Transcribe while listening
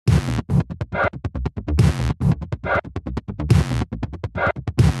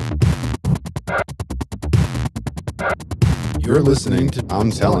You're listening to I'm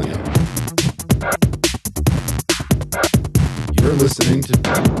Telling You. You're listening to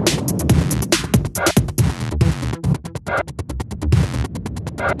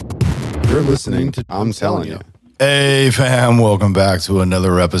You're listening to I'm Telling You. Hey fam, welcome back to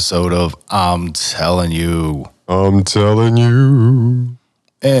another episode of I'm Telling You. I'm telling you.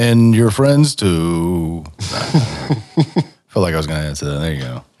 And your friends too. Felt like I was going to answer that. There you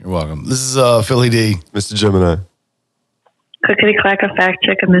go. You're welcome. This is Philly D. Mr. Gemini. Clickety clack, a fact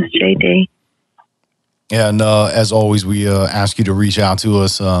check, a missjd. And as always, we ask you to reach out to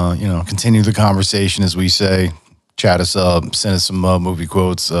us, continue the conversation, as we say. Chat us up, send us some movie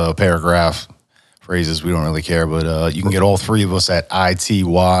quotes, paragraph, phrases. We don't really care, but you can get all three of us at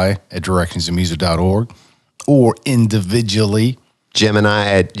ITY at directionsandmusic.org or individually.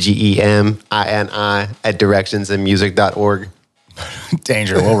 Gemini at GEMINI at directionsandmusic.org.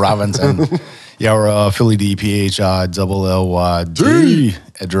 Danger, Will Robinson. Yeah, we're Philly D, PHI-LLYD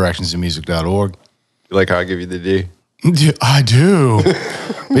at directionsandmusic.org. You like how I give you the D? I do.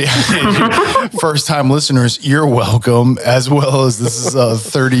 First time listeners, you're welcome, as well as this is a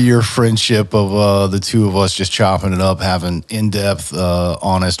 30-year friendship of the two of us just chopping it up, having in-depth,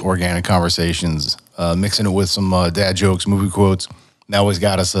 honest, organic conversations, mixing it with some dad jokes, movie quotes. Now he's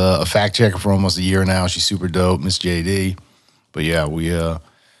got us a fact checker for almost a year now. She's super dope, Miss JD. But yeah,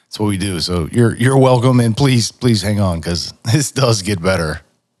 that's what we do. So you're welcome, and please hang on, because this does get better.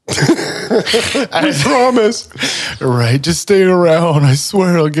 I promise. Right, just stay around. I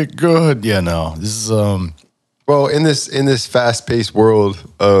swear it'll get good. Yeah, no, this is Well, in this fast-paced world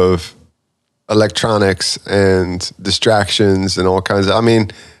of electronics and distractions and all kinds of, I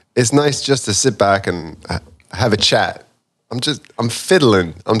mean, it's nice just to sit back and have a chat. I'm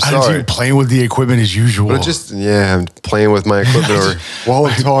fiddling. I'm sorry. I'm playing with the equipment as usual. But I'm playing with my equipment. Or while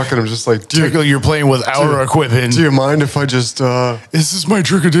I'm talking, I'm just like, dude, you're playing with our equipment. Do you mind if I just? This is my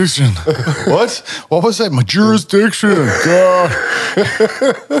jurisdiction. What? What was that? My jurisdiction. God.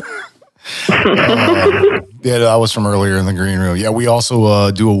 Yeah, that was from earlier in the green room. Yeah, we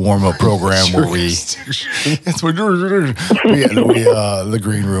also do a warm up program where we. It's my jurisdiction. The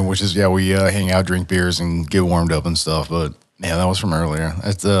green room, which is we hang out, drink beers, and get warmed up and stuff. But yeah, that was from earlier.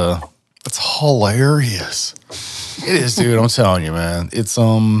 That's hilarious. It is, dude. I'm telling you, man. It's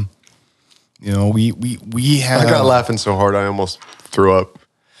we have. I got laughing so hard I almost threw up.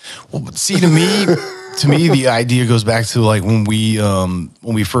 Well, but see, to me, the idea goes back to like when we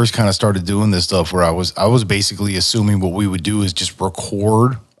first kind of started doing this stuff, where I was basically assuming what we would do is just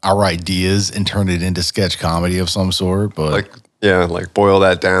record our ideas and turn it into sketch comedy of some sort. But like boil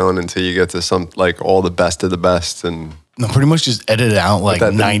that down until you get to some like all the best of the best, and no, pretty much just edit out like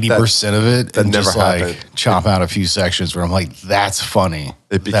 90% of it and just like chop out a few sections where I'm like, that's funny.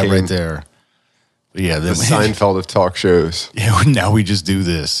 It became that right there. But yeah, the Seinfeld of talk shows. Yeah, now we just do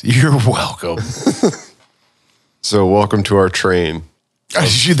this. You're welcome. So welcome to our train. I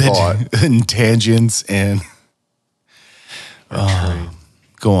shoot that in tangents and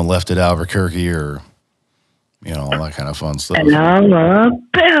going left at Albuquerque or all that kind of fun stuff. And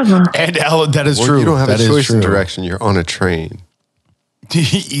Alabama. And that is true. You don't have that a choice in direction. You're on a train.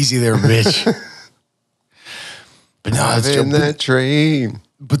 Easy there, bitch. But no, it's in that train.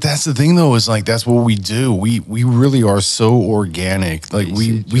 But that's the thing, though, is like that's what we do. We really are so organic. Like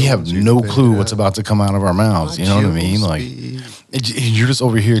we have no clue what's about to come out of our mouths. You know what I mean? Like you're just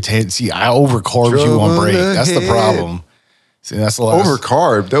over here. See, I overcarved you on break. That's the problem. See, that's the last.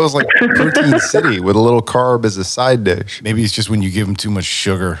 Overcarb. That was like Protein City with a little carb as a side dish. Maybe it's just when you give them too much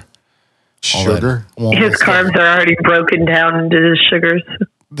sugar. Sugar? His carbs are already broken down into his sugars.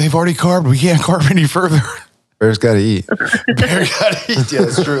 They've already carved. We can't carb any further. Bear's got to eat. Bear got to eat. Yeah,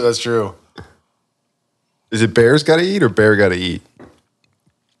 that's true. That's true. Is it bear's got to eat or bear got to eat?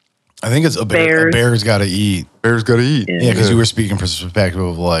 I think it's a bear's got to eat. Bear's got to eat. Yeah, because you were speaking from the perspective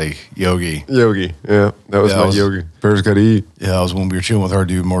of like Yogi. Yogi. Yeah, that was my Yogi. Bear's got to eat. Yeah, that was when we were chilling with our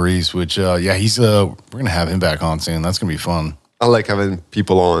dude Maurice, which, he's, we're going to have him back on soon. That's going to be fun. I like having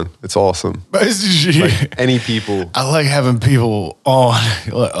people on. It's awesome. Like any people. I like having people on.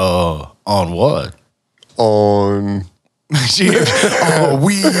 On what? On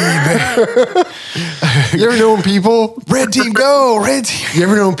weed. You ever known people? Red team go, red team. You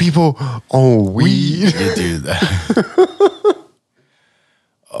ever known people on weed? You do that.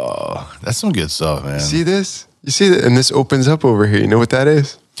 That's some good stuff, man. See this? You see that? And this opens up over here. You know what that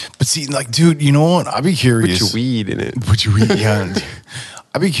is? But see, like, dude, you know what? I'd be curious. Put your weed in it. Put your weed, yeah.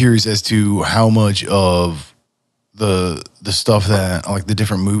 I'd be curious as to how much of the stuff that, like the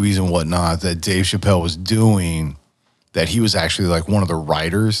different movies and whatnot that Dave Chappelle was doing that he was actually like one of the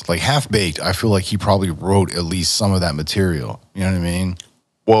writers. Like Half Baked, I feel like he probably wrote at least some of that material. You know what I mean?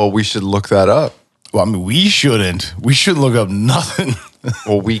 Well, we should look that up. Well, I mean, we shouldn't. We shouldn't look up nothing.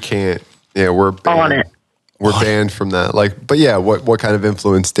 Well, we can't. Yeah, we're banned. On it. We're banned from that. Like, but yeah, what kind of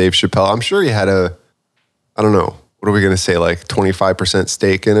influenced Dave Chappelle? I'm sure he had I don't know. What are we going to say? Like 25%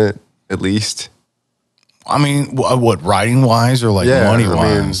 stake in it, at least? I mean, what, writing wise or like money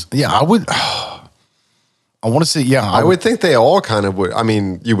wise? Yeah, I would. I want to say, yeah. I would think they all kind of would. I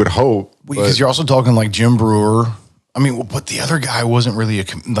mean, you would hope. Because you're also talking like Jim Brewer. I mean, but the other guy wasn't really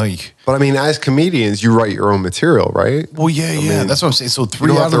But I mean, as comedians, you write your own material, right? Well, yeah, mean, that's what I'm saying. So you three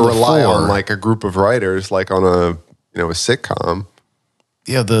don't out have of to the rely four, on like a group of writers, like on a sitcom.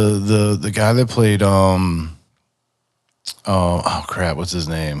 Yeah, the guy that played oh crap, what's his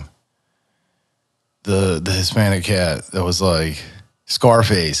name? The Hispanic cat that was like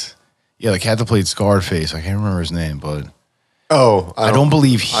Scarface. Yeah, the cat that played Scarface. I can't remember his name, but I don't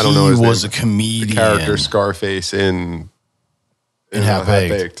believe he was a comedian. The character Scarface in Half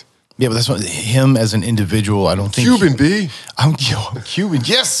Baked. Yeah, but that's what him as an individual. I don't think Cuban B. I'm Cuban.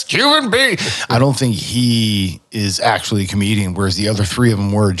 Yes, Cuban B. I don't think he is actually a comedian. Whereas the other three of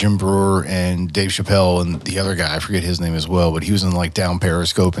them were Jim Brewer and Dave Chappelle and the other guy. I forget his name as well, but he was in like Down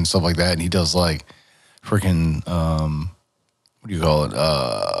Periscope and stuff like that. And he does like freaking what do you call it?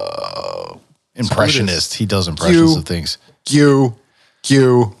 Impressionist. He does impressions of things. You're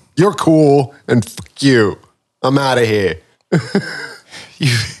cool, and fuck you. I'm out of here.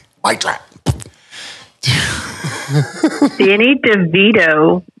 Mic drop. Danny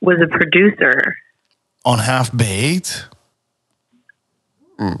DeVito was a producer On Half Baked?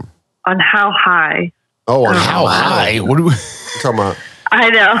 on How High. Oh, on How high? What do we... talking about? I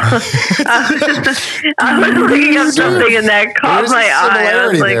know. I was looking up something and that caught There's a my eye. I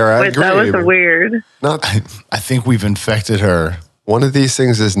was similarity like, there, I wait, that was agree. weird. Not I think we've infected her. one of these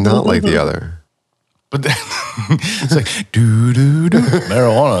things is not like the other. But then, it's like, do.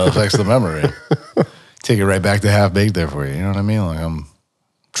 Marijuana affects the memory. Take it right back to Half Baked there for you. You know what I mean? Like, I'm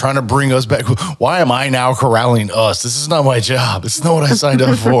trying to bring us back. Why am I now corralling us? This is not my job. This is not what I signed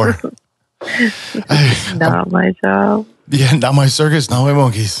up for. Not my job. Yeah, not my circus, not my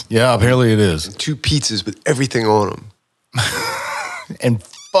monkeys. Yeah, apparently it is. 2 pizzas with everything on them. And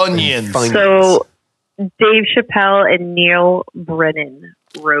Funyuns. So Dave Chappelle and Neal Brennan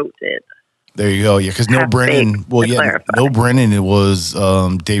wrote it. There you go. Yeah, because Neal Half Brennan, Baked, well, to yeah, clarify. Neal Brennan, it was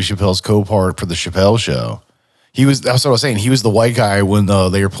Dave Chappelle's co-part for the Chappelle show. That's what I was saying. He was the white guy when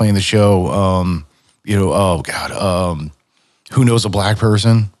they were playing the show. Who Knows a Black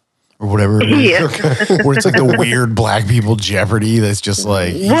Person? Or whatever it is. Yeah. Where it's like the weird black people Jeopardy that's just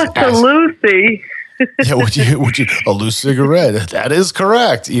like... What's a Lucy? Yeah, would you a loose cigarette? That is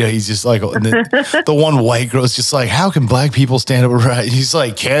correct. Yeah, he's just like, and then the one white girl's just like, how can black people stand up right? He's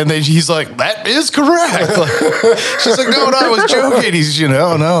like, can they? He's like, that is correct. Like, she's like, no, I was joking. He's,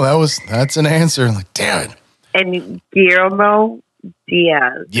 that's an answer. I'm like, damn it. And Guillermo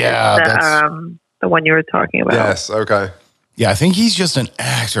Diaz. Yeah, the one you were talking about. Yes, okay. Yeah, I think he's just an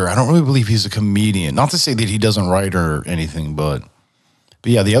actor. I don't really believe he's a comedian. Not to say that he doesn't write or anything, but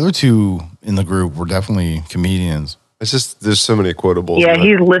yeah, the other two in the group were definitely comedians. It's just there's so many quotables. Yeah,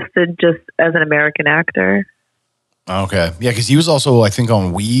 he's listed just as an American actor. Okay. Yeah, because he was also, I think,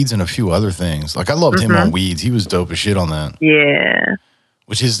 on Weeds and a few other things. Like, I loved him on Weeds. He was dope as shit on that. Yeah.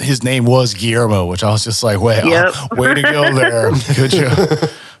 Which his name was Guillermo, which I was just like, way to go there. Good job.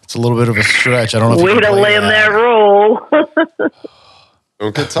 It's a little bit of a stretch. I don't know if Way you can to play land that role.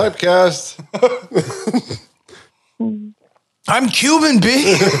 Don't get typecast. I'm Cuban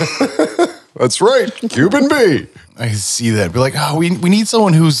B. That's right, Cuban B. I can see that. Be like, we need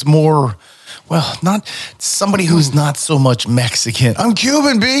someone who's more, well, not somebody who's not so much Mexican. I'm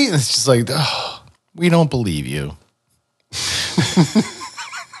Cuban B. And it's just like, we don't believe you.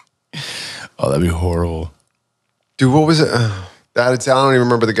 Oh, that'd be horrible. Dude, what was it? I don't even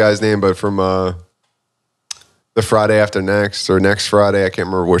remember the guy's name, but from the Friday After Next or Next Friday, I can't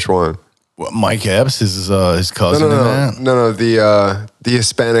remember which one. What, Mike Epps, his cousin in that? No, the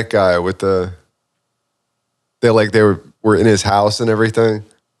Hispanic guy with they were in his house and everything.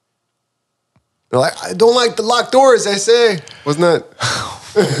 They're like, I don't like the locked doors, I say. Wasn't that?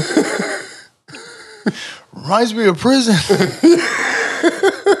 Reminds me of prison.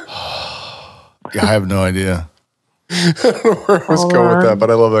 Yeah, I have no idea. I don't know where I was going with that, but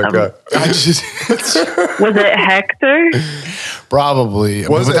I love that guy. Was it Hector? Probably.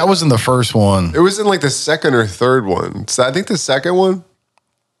 That was in the first one. It was in like the second or third one. So I think the second one,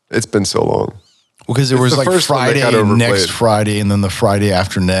 it's been so long. Well, because there was the like first one that Friday got and overplayed. next Friday and then the Friday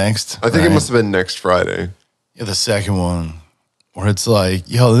after next. I think it must have been Next Friday. Yeah, the second one where it's like,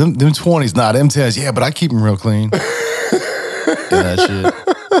 yo, them 20s, not them 10s. Yeah, but I keep them real clean. Yeah, that shit.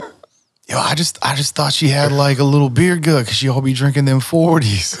 Yo, I just thought she had like a little beer gut because she all be drinking them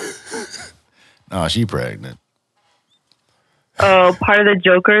 40s. No, she pregnant. Oh, part of the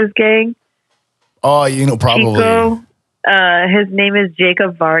Joker's gang. Oh, probably. Chico. His name is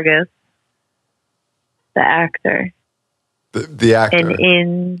Jacob Vargas, the actor. The actor.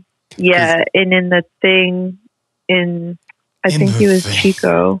 And in the thing, I think he was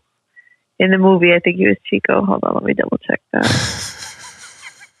Chico. In the movie, I think he was Chico. Hold on, let me double check that.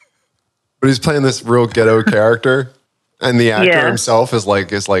 But he's playing this real ghetto character, and the actor himself is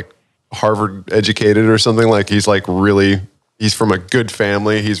like Harvard educated or something. Like he's from a good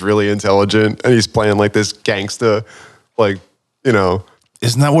family. He's really intelligent, and he's playing like this gangsta, like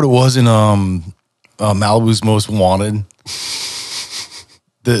Isn't that what it was in Malibu's Most Wanted?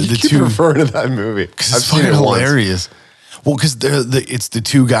 You keep referring to that movie. Because it's fucking hilarious. Well, because it's the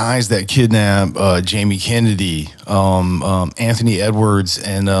two guys that kidnap Jamie Kennedy, Anthony Edwards,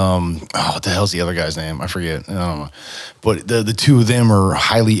 and what the hell's the other guy's name? I forget. But the two of them are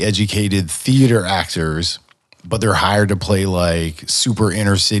highly educated theater actors, but they're hired to play like super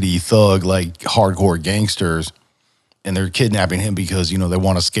inner city thug, like hardcore gangsters, and they're kidnapping him because they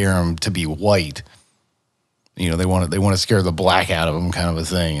want to scare him to be white. They want to scare the black out of him, kind of a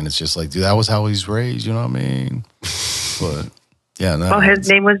thing. And it's just like, dude, that was how he's raised. You know what I mean? But yeah, no. Oh, his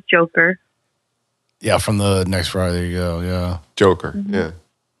name was Joker. Yeah, from the Next Friday. There you go. Yeah, Joker. Mm-hmm. Yeah.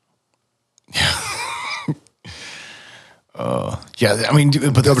 Yeah. I mean,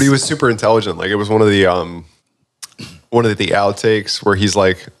 but he was super intelligent. Like it was one of the outtakes where he's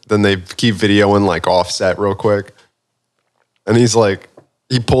like, then they keep videoing like Offset real quick, and he's like,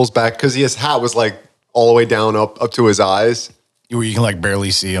 he pulls back because his hat was like all the way down up to his eyes, where you can like barely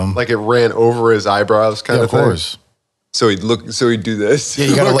see him. Like it ran over his eyebrows, kind of thing. Of course. So he'd do this. Yeah,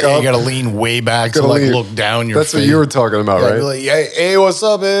 you gotta lean way back to like look down your face. That's what you were talking about, right? Like, hey, what's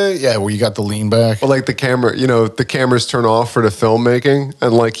up, man? Yeah, where you got the lean back. Well, like the camera, the cameras turn off for the filmmaking,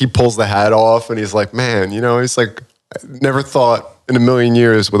 and like he pulls the hat off, and he's like, man, he's like, I never thought in a million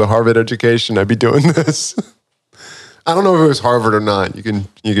years with a Harvard education I'd be doing this. I don't know if it was Harvard or not. You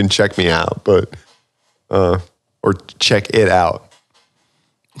can check me out, but or check it out.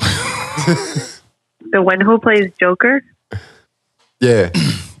 The one who plays Joker? Yeah.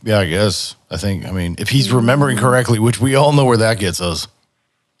 Yeah, I guess. I mean, if he's remembering correctly, which we all know where that gets us.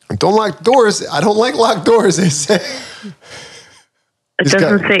 I don't like doors. I don't like locked doors, they say. It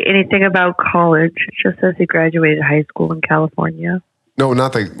doesn't say anything about college. It just says he graduated high school in California. No,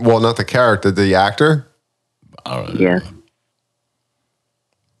 not the character, the actor. Yes.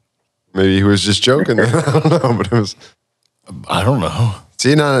 Maybe he was just joking. I don't know, but it was. I don't know.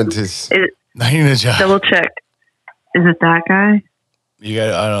 See, Double check. Is it that guy? You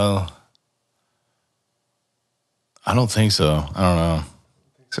got. I don't know. I don't think so. I don't know.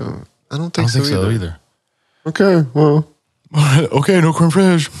 So I don't think so either. Okay, well. Okay, no creme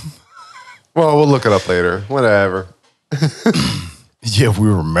fraiche. Well, we'll look it up later. Whatever. Yeah, if we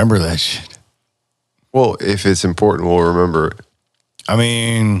remember that shit. Well, if it's important, we'll remember it. I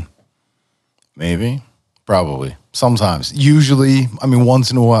mean, maybe, probably, sometimes. Usually, I mean,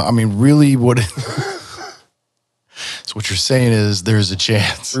 once in a while. I mean, really, so what you're saying is there's a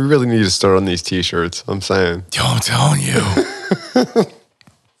chance. We really need to start on these T-shirts. I'm saying. Yo, I'm telling you. It's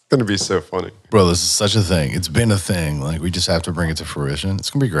going to be so funny. Bro, this is such a thing. It's been a thing. Like, we just have to bring it to fruition. It's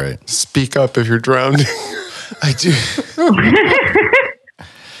going to be great. Speak up if you're drowning. I do.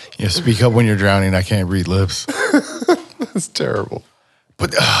 Yeah, speak up when you're drowning. I can't read lips. That's terrible.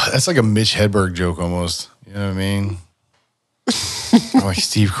 But that's like a Mitch Hedberg joke almost. You know what I mean? Or like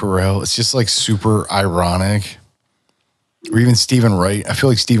Steve Carell. It's just like super ironic. Or even Stephen Wright. I feel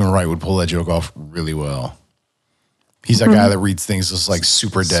like Stephen Wright would pull that joke off really well. He's that guy that reads things just like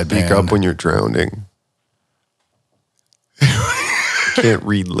super deadpan. Speak up when you're drowning. Can't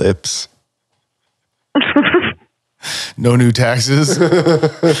read lips. No new taxes? Wait,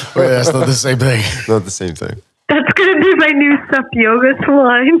 that's not the same thing. Not the same thing. That's going to be my new Sup Yoga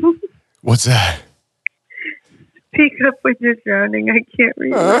line. What's that? Speak up when you're drowning. I can't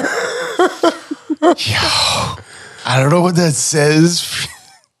read it. Yo, I don't know what that says.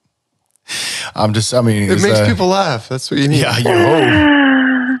 It makes people laugh. That's what you need. Yeah, you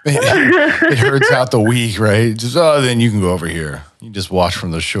hope. It hurts out the weak, right? Just, then you can go over here. You just watch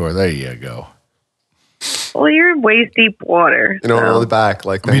from the shore. There you go. Well, you're in waist deep water. On the back,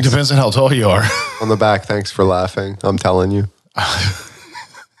 like. It depends on how tall you are. On the back, thanks for laughing. I'm telling you.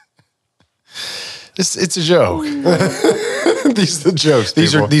 It's a joke. These are the jokes.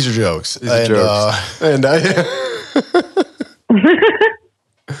 These people. are jokes. These are jokes. And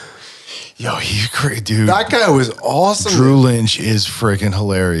yo, he's great, dude. that guy was awesome. Drew Lynch is freaking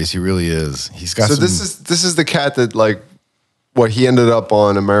hilarious. He really is. He's got. So this is the cat that like what he ended up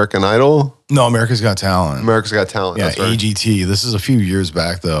on American Idol. No, America's Got Talent. America's Got Talent. Yeah, that's right. AGT. This is a few years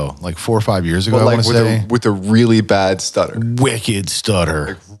back though, like 4 or 5 years ago. But I like want to say with a really bad stutter, wicked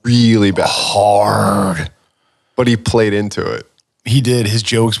stutter, really bad, hard. but he played into it. He did. His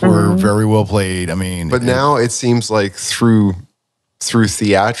jokes were very well played. I mean, But now it seems like through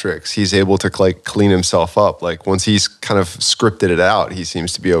theatrics, he's able to like clean himself up. Like once he's kind of scripted it out, he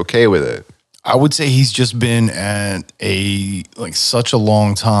seems to be okay with it. I would say he's just been at such a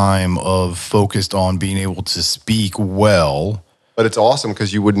long time of focused on being able to speak well. But it's awesome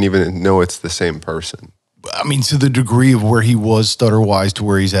because you wouldn't even know it's the same person. I mean, to the degree of where he was stutter wise to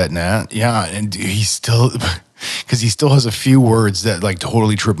where he's at now. Yeah. And he's still, because he still has a few words that like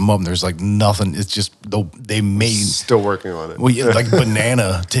totally trip him up. And there's like nothing. It's just, they made. Still working on it. Well, yeah, like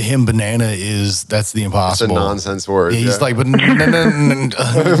banana. To him, banana that's the It's a impossible. nonsense word. Yeah, he's yeah. like, but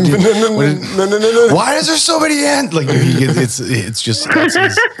why is there so many ends? Like, it's just, that's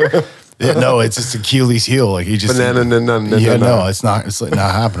his, no, it's just Achilles' heel. Like he just, yeah, no, it's not, it's like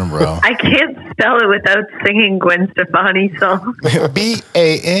not happening, bro. I can't spell it without singing Gwen Stefani song.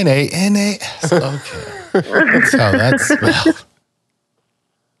 BANANAS. Okay, that's how that's spelled.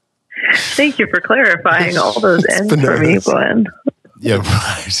 Thank you for clarifying all those ends for me, Gwen. Yeah,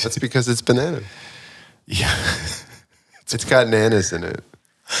 right. That's because it's banana. Yeah. It's got nanas in it.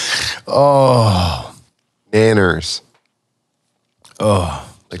 Oh, Nanners. oh.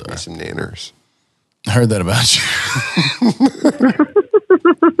 Like me some nanners. I heard that about you.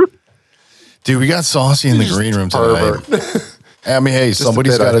 Dude, we got saucy in the green room tonight. I mean, hey,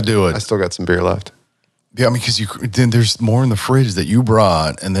 somebody's got to do it. I still got some beer left. Yeah, I mean, because then there's more in the fridge that you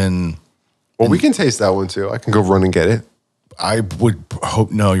brought, and then. Well, we can taste that one too. I can go run and get it. I would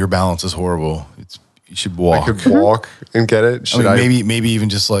hope no. Your balance is horrible. You should walk. I could walk and get it. Should I mean, maybe even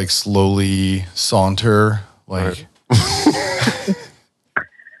just like slowly saunter, like. Right.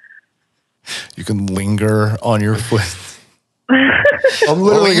 You can linger on your foot. I'm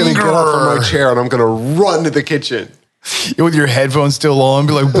literally going to get up from my chair and I'm going to run to the kitchen. With your headphones still on,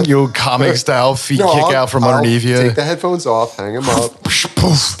 be like, comic style, feet kick out from underneath you. Take the headphones off, hang them up,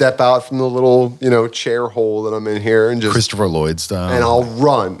 step out from the little, chair hole that I'm in here and just Christopher Lloyd style. And I'll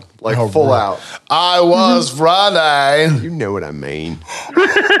run, like full out. I was running. You know what I mean.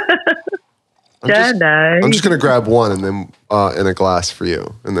 I'm just going to grab one and then in a glass for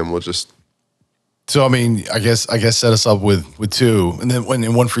you. And then we'll just. So, I mean, I guess set us up with two and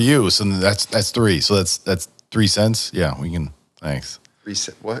then one for you. So that's three. So that's 3 cents. Yeah, we can. Thanks. 3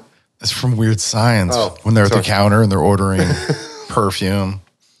 cents. What? That's from Weird Science. Oh, when they're at the counter and they're ordering perfume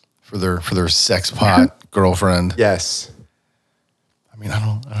for their sex pot girlfriend. Yes. I mean, I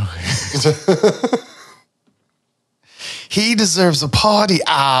don't. He deserves a party,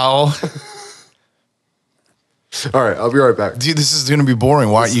 ow. All right, I'll be right back. Dude, this is going to be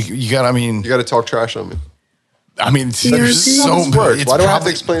boring. Why you got? I mean, You got to talk trash on me. I mean, there's so Why do I have to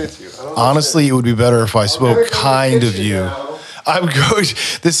probably- explain it to you? I don't Honestly, it would be better if I spoke kind of you. I'm going.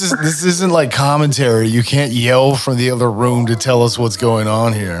 This isn't like commentary. You can't yell from the other room to tell us what's going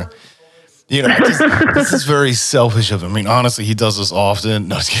on here. This is very selfish of him. I mean, honestly, he does this often.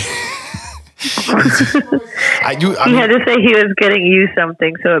 No, just kidding. He had to say he was getting you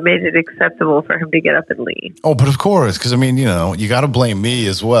something, so it made it acceptable for him to get up and leave. Oh, but of course, because I mean, you got to blame me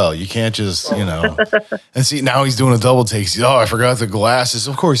as well. You can't just, And see, now he's doing a double take. I forgot the glasses.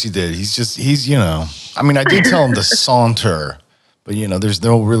 Of course he did. He's. I mean, I did tell him to saunter, but there's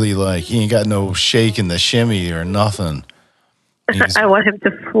no really he ain't got no shake in the shimmy or nothing. I want him to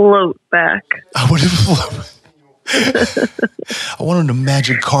float back. I want him to float. I want him to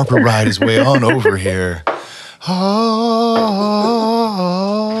magic carpet ride his way on over here. Oh.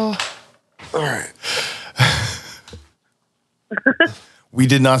 All right. We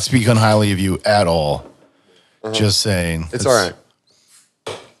did not speak unhighly of you at all. Just saying. It's all right.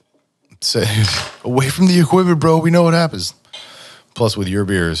 Say, away from the equipment, bro. We know what happens. Plus, with your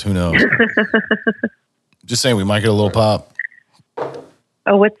beers, who knows? Just saying, we might get a little pop.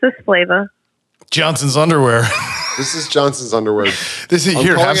 Oh, what's this flavor? Johnson's underwear. This is Johnson's underwear.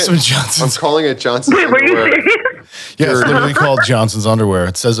 Here, have some Johnson's. I'm calling it Johnson's Wait, underwear. were you serious? Yeah, it's literally called Johnson's underwear.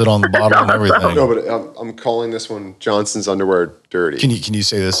 It says it on the bottle and everything. No, but I'm calling this one Johnson's underwear dirty. Can you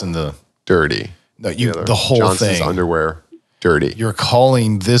say this in the dirty? No, the whole Johnson's thing. underwear dirty. You're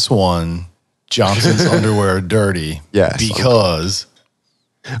calling this one Johnson's underwear dirty. Yes. Because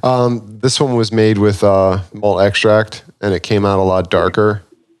This one was made with malt extract, and it came out a lot darker.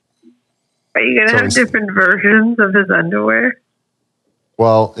 Are you gonna have different versions of his underwear?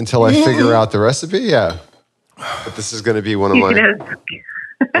 Well, until I figure out the recipe, yeah. But this is going to be one of my.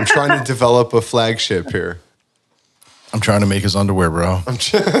 I'm trying to develop a flagship here. I'm trying to make his underwear, bro.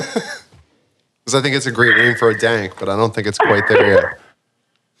 Because I think it's a great name for a dank, but I don't think it's quite there yet.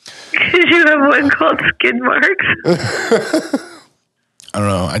 Did you have one called Skid Marks? I don't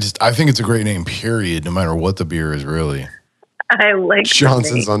know. I think it's a great name, period, no matter what the beer is, really. I like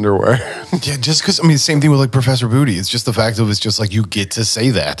Johnson's underwear. Yeah, just because, I mean, same thing with like Professor Booty. It's just the fact of it's just like you get to say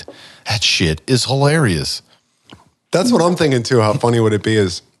that. That shit is hilarious. That's what I'm thinking too. How funny would it be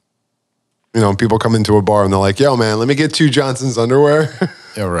is, people come into a bar and they're like, yo, man, let me get 2 Johnson's underwear.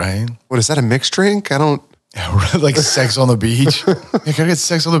 Yeah, right. What, is that a mixed drink? I don't. Yeah, right. Like sex on the beach. Yeah, can I get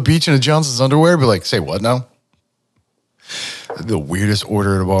sex on the beach in a Johnson's underwear? Be like, say what now? The weirdest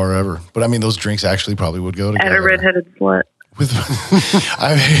order at a bar ever. But I mean, those drinks actually probably would go together. And a redheaded slut. With,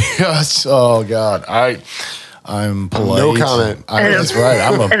 oh God, I'm polite. No comment. That's right.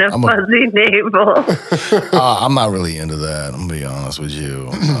 I'm a fuzzy navel. I'm not really into that. I'm gonna be honest with you.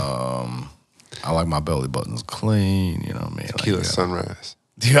 I like my belly buttons clean. You know what I mean? Tequila sunrise.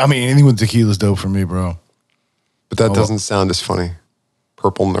 Dude, I mean, anything with tequila's dope for me, bro. But that doesn't sound as funny.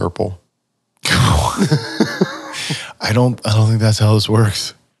 Purple nurple. I don't think that's how this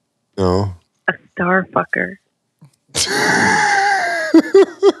works. No. A star fucker.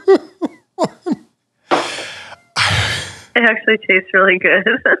 It actually tastes really good.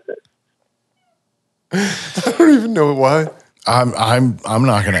 I don't even know why. I'm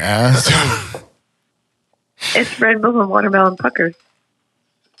not gonna ask. It's Red Bull and watermelon puckers.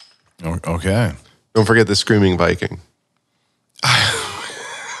 Okay. Don't forget the Screaming Viking.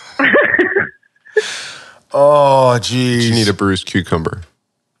 Oh, geez. You need a bruised cucumber.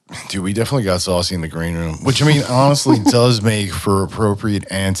 Dude, we definitely got saucy in the green room, which I mean, honestly, does make for appropriate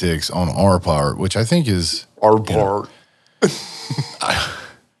antics on our part, which I think is Our part.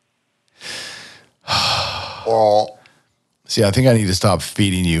 Oh. See, I think I need to stop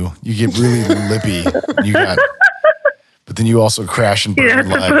feeding you. You get really lippy. But then you also crash and burn. You're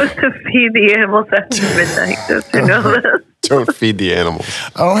not supposed to feed the animals after midnight. Just to know this. Don't feed the animals.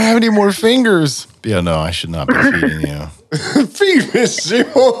 I don't have any more fingers. Yeah, no, I should not be feeding you. Feed me,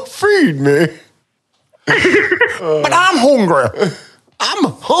 Seymour. Feed me. But I'm hungry. I'm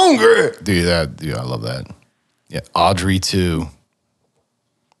hungry. Dude, I love that. Yeah, Audrey 2.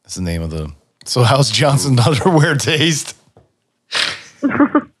 That's the name of the. So how's Johnson's underwear taste?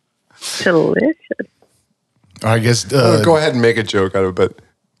 Delicious. I guess. Go ahead and make a joke out of it. But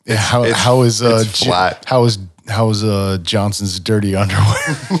yeah, how is flat? How is Johnson's dirty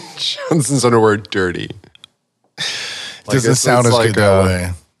underwear? Johnson's underwear dirty. Doesn't sound as good that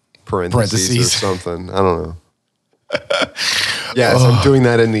way. Parentheses or something. I don't know. Yes, I'm doing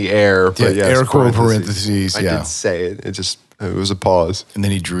that in the air. But yes, air quote parentheses. I did say it. It was a pause. And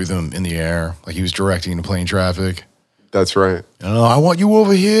then he drew them in the air, like he was directing the plane traffic. That's right. I want you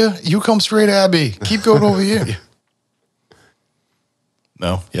over here. You come straight at me. Keep going over here.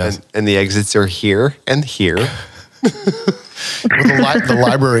 No, yes. And the exits are here and here. The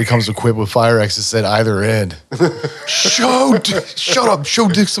library comes equipped with fire exits at either end. Shut up. Show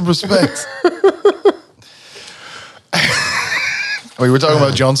Dick some respect. We were talking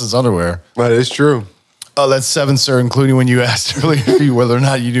about Johnson's underwear. That is true. Oh, that's 7, sir, including when you asked earlier whether or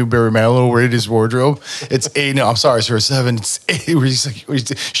not you knew Barry Manilow rated his wardrobe. It's 8. No, I'm sorry, sir, 7. It's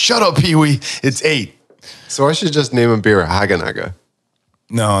 8. Shut up, Pee-wee. It's 8. So I should just name a beer Haganaga.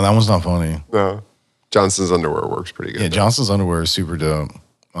 No, that one's not funny. No. Johnson's underwear works pretty good. Yeah, Johnson's underwear is super dope.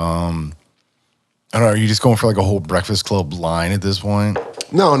 I don't know, are you just going for like a whole Breakfast Club line at this point?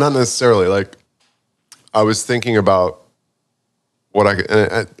 No, not necessarily. Like, I was thinking about what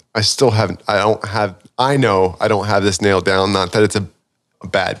I still haven't, I know I don't have this nailed down. Not that it's a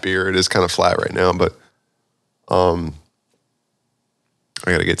bad beer. It is kind of flat right now, but I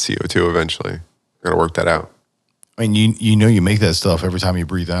got to get CO2 eventually. I got to work that out. I mean, you make that stuff every time you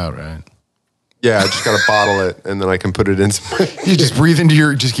breathe out, right? Yeah, I just got to bottle it, and then I can put it into my... You just keep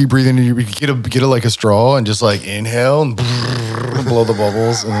breathing into your, get it like a straw and just like inhale and blow the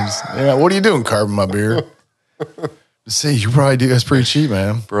bubbles. And then just, what are you doing, carving my beer? See, you probably do. That's pretty cheap,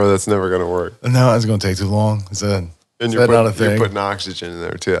 man. Bro, that's never going to work. No, it's going to take too long. Is that not a thing? You're putting oxygen in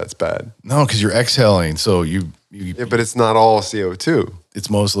there, too. That's bad. No, because you're exhaling. So yeah, but it's not all CO2. It's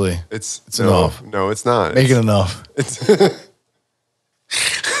mostly. It's enough. No, it's not. Make it enough.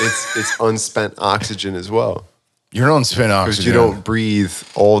 It's unspent oxygen as well. You don't spin because oxygen. you don't breathe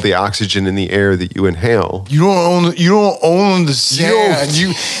all the oxygen in the air that you inhale. You don't own the sand.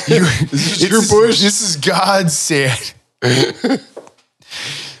 This is your bush. This is God's sand. Is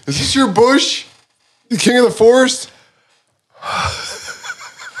this your bush? The king of the forest?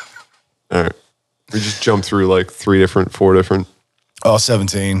 All right. We just jumped through like 4 different. Oh,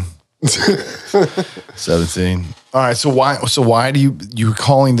 17. 17. All right. So why do you're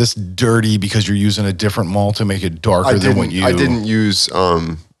calling this dirty because you're using a different malt to make it darker than what you... I didn't use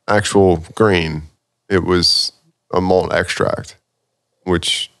actual grain. It was a malt extract,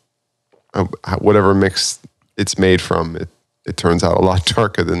 which whatever mix it's made from, it turns out a lot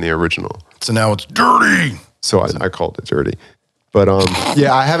darker than the original. So now it's dirty. So I called it dirty. But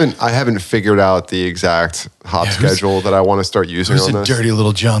yeah, I haven't figured out the exact hop schedule that I want to start using on this. Dirty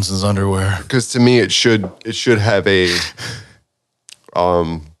little Johnson's underwear? Because to me, it should have a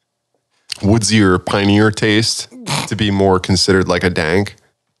woodsier, pinier taste to be more considered like a dank.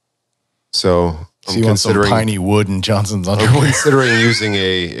 So you want some piney wood in Johnson's underwear? I'm considering using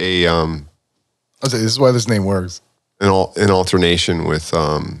a this is why this name works. An alternation with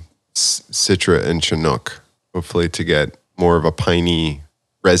Citra and Chinook, hopefully to get more of a piney,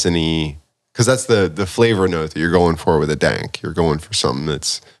 resiny, because that's the flavor note that you're going for with a dank. You're going for something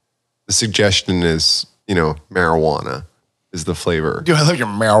that's, the suggestion is, marijuana is the flavor. Dude, I like your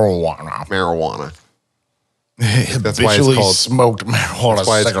marijuana. Marijuana. That's why it's called smoked marijuana. That's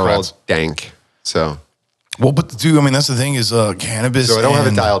why cigarettes. It's called dank. So. Well, but dude, I mean, that's the thing is cannabis. So I don't have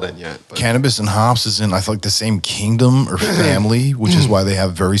it dialed in yet. But. Cannabis and hops is in, I feel like, the same kingdom or family, which is why they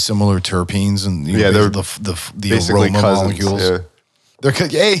have very similar terpenes and they're the aroma cousins, molecules. Yeah. They're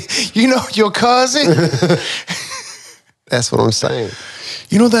hey, your cousin. That's what I'm saying.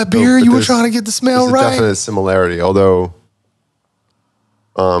 You know that beer you were trying to get the smell right. There's a definite similarity, although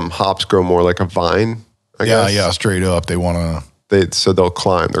hops grow more like a vine. I guess. Yeah, straight up. They want to. So they'll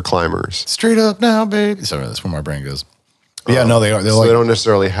climb. They're climbers. Straight up now, baby. Sorry, that's where my brain goes. But yeah, no, they are. They're so they don't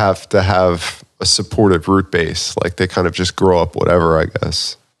necessarily have to have a supportive root base. Like they kind of just grow up whatever, I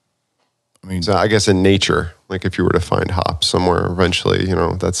guess. I mean, so I guess in nature, like if you were to find hops somewhere eventually,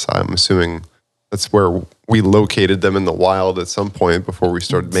 I'm assuming that's where we located them in the wild at some point before we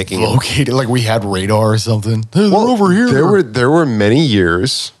started making located, like we had radar or something. Hey, they're over here. There were many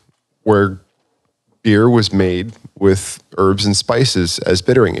years where beer was made with herbs and spices as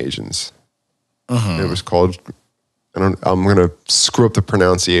bittering agents. It was called, I'm going to screw up the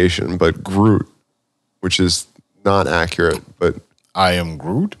pronunciation, but Groot, which is not accurate, but... I am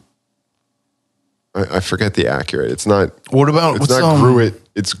Groot? I forget the accurate. It's not... What about... It's not Gruit,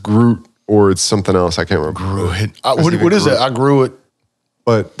 it's Groot, or it's something else. I can't remember. Gruit. What is it? I grew it.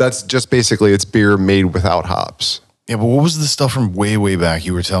 But that's just basically, it's beer made without hops. Yeah, but what was the stuff from way, way back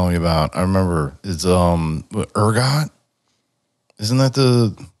you were telling me about? I remember it's ergot. Isn't that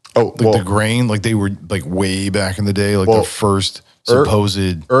the the grain? Like they were like way back in the day, like the first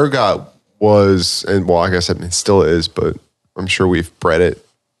supposed ergot was, and I guess it still is, but I'm sure we've bred it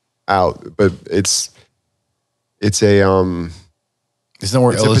out. But it's a isn't that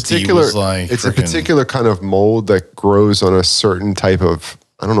where LSD was like? It's a particular kind of mold that grows on a certain type of,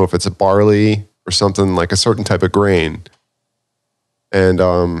 I don't know if it's a barley or something, like a certain type of grain. And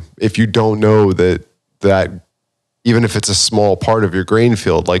if you don't know that even if it's a small part of your grain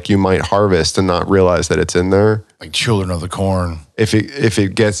field, like you might harvest and not realize that it's in there. Like children of the corn. If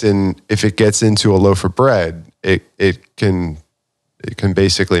it gets into a loaf of bread, it can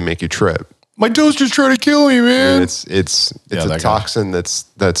basically make you trip. My toaster's trying to kill me, man. And it's a toxin that's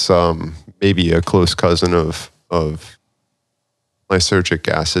maybe a close cousin of lysergic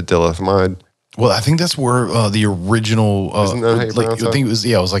acid, dilithiamide. Well, I think that's where the original, Isn't that how you pronounce I think it was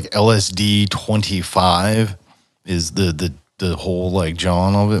like LSD 25 is the whole like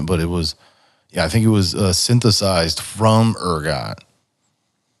John of it, but it was, I think it was synthesized from ergot.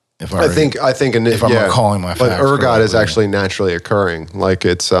 If I'm recalling my facts. But ergot correctly. is actually naturally occurring. Like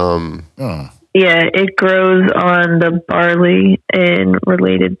it's Yeah, it grows on the barley and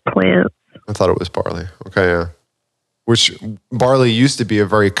related plants. I thought it was barley. Okay, yeah. Which barley used to be a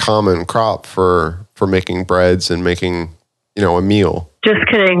very common crop for making breads and making, a meal. Just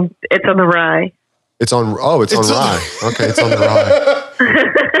kidding. It's on the rye. It's on rye. Okay, it's on the rye.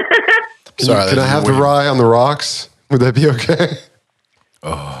 Can I have the rye on the rocks? Would that be okay?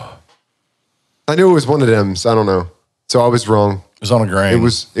 Oh. I knew it was one of them. So I don't know. So I was wrong. It was on a grain. It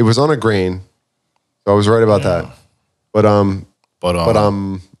was on a grain. So I was right about that. But all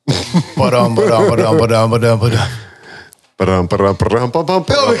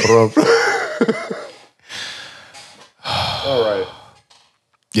right.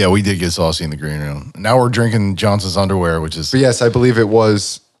 Yeah, we did get saucy in the green room. Now we're drinking Johnson's underwear, which is But yes, I believe it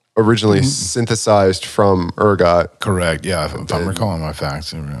was originally synthesized from ergot. correct. Yeah, if I'm recalling my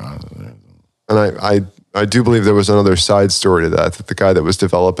facts. And I do believe there was another side story to that the guy that was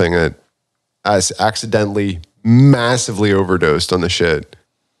developing it as accidentally massively overdosed on the shit.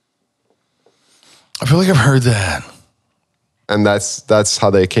 I feel like I've heard that. And that's how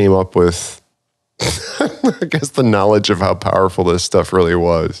they came up with, I guess, the knowledge of how powerful this stuff really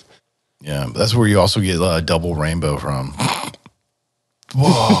was. Yeah, but that's where you also get double rainbow from.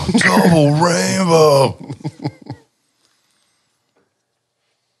 Whoa, double rainbow.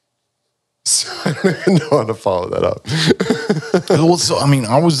 So I don't even know how to follow that up. Well, so I mean,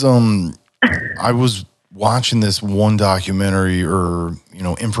 I was watching this one documentary or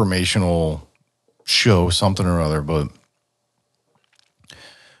informational show, something or other, but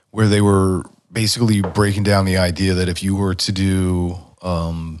where they were basically breaking down the idea that if you were to do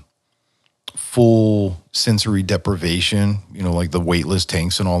full sensory deprivation, like the weightless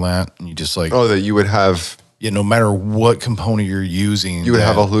tanks and all that, and you just like that you would have no matter what component you're using, you would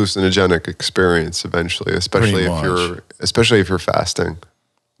have a hallucinogenic experience eventually, especially if you're fasting.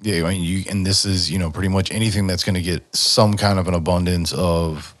 Yeah, I mean, and this is pretty much anything that's going to get some kind of an abundance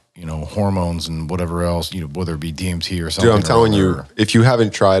of hormones and whatever else, whether it be DMT or something. Dude, I'm telling you, if you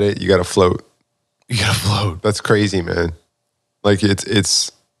haven't tried it, you got to float. You got to float. That's crazy, man. Like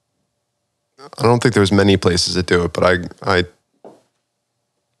it's. I don't think there's many places that do it, but I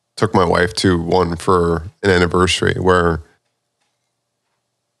took my wife to one for an anniversary where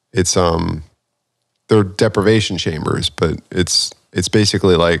it's they're deprivation chambers, but it's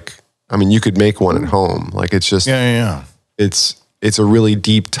basically like, I mean, you could make one at home. Like it's just yeah. It's a really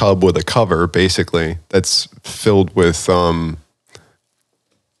deep tub with a cover, basically, that's filled with, so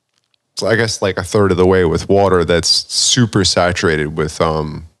I guess like a third of the way with water that's super saturated with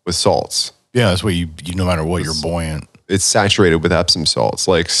salts. Yeah, that's what you no matter what, you're buoyant. It's saturated with Epsom salts,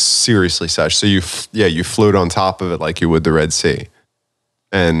 like seriously saturated. So you float on top of it like you would the Red Sea,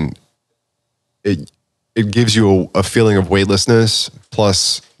 and it gives you a feeling of weightlessness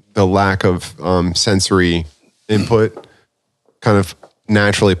plus the lack of sensory input. Kind of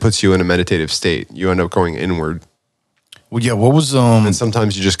naturally puts you in a meditative state. You end up going inward. Well, yeah. What was And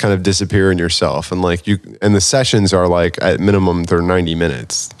sometimes you just kind of disappear in yourself, and like and the sessions are like at minimum they're 90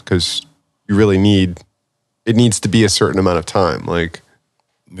 minutes because you really it needs to be a certain amount of time. Like,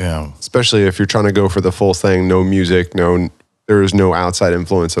 yeah, especially if you're trying to go for the full thing, no music, there is no outside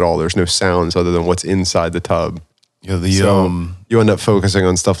influence at all. There's no sounds other than what's inside the tub. Yeah, you end up focusing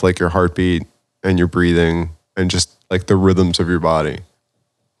on stuff like your heartbeat and your breathing and just like the rhythms of your body.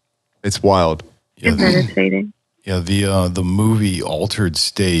 It's wild. Yeah, meditating. Yeah, the movie Altered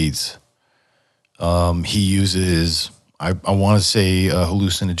States, he uses, I want to say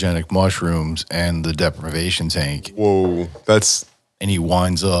hallucinogenic mushrooms and the deprivation tank. Whoa, and he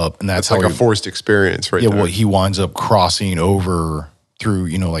winds up, and that's like how a forced experience, right? Yeah, there. well, he winds up crossing over through,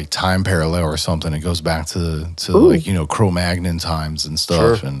 like time parallel or something. It goes back to like, Cro-Magnon times and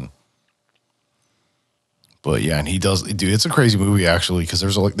stuff. Sure. But yeah, and he does, dude, it's a crazy movie actually, because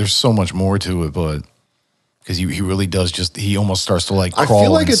there's so much more to it, but because he really does he almost starts to like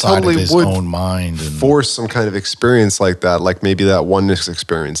crawl inside of his own mind and force some kind of experience like that, like maybe that oneness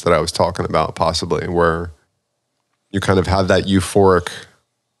experience that I was talking about, possibly, where you kind of have that euphoric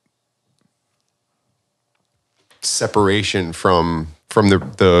separation from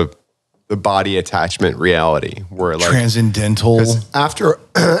the body attachment reality, where like transcendental. After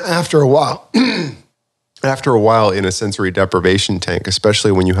a while. After a while in a sensory deprivation tank,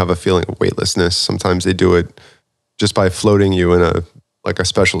 especially when you have a feeling of weightlessness, sometimes they do it just by floating you in a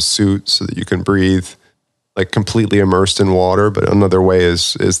special suit so that you can breathe, like completely immersed in water. But another way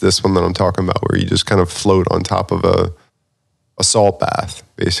is this one that I'm talking about, where you just kind of float on top of a salt bath,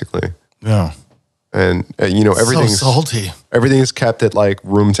 basically. Yeah. And everything's so salty. Everything's kept at like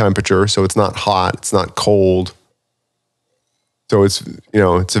room temperature, so it's not hot, it's not cold. So it's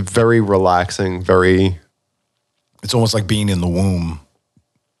it's a very relaxing, It's almost like being in the womb.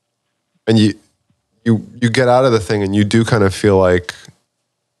 And you get out of the thing and you do kind of feel like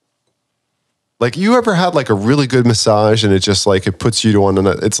you ever had like a really good massage and it just like it puts you on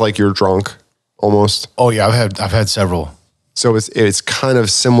it's like you're drunk almost. Oh yeah, I've had several. So it's kind of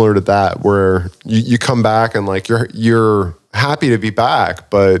similar to that, where you come back and like you're happy to be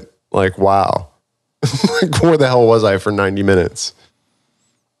back, but like wow. Like where the hell was I for 90 minutes?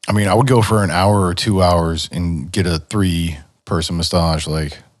 I mean, I would go for an hour or 2 hours and get a 3-person massage.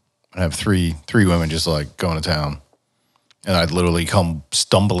 Like, I'd have three women just like going to town. And I'd literally come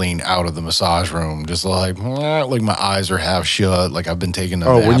stumbling out of the massage room, just like my eyes are half shut, like I've been taking a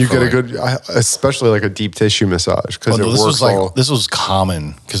nap. When you get a good, especially like a deep tissue massage, because this was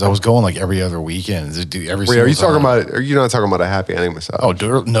common because I was going like every other weekend. Wait, are you talking about? Are you not talking about a happy ending massage? Oh,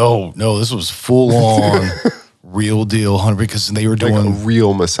 no, this was full on. Real deal, 100, because they were doing like a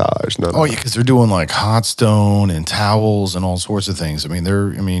real massage. Yeah, because they're doing like hot stone and towels and all sorts of things.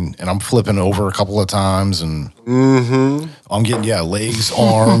 And I'm flipping over a couple of times, and I'm getting legs,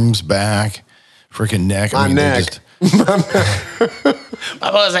 arms, back, freaking neck. My neck.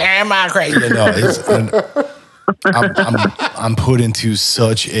 I'm put into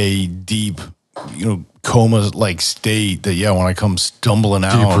such a deep, coma like state that when I come stumbling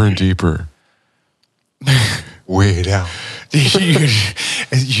out, deeper and deeper. Way down.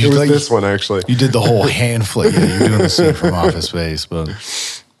 You was this one actually. You did the whole hand flick. You're doing the scene from Office Space, but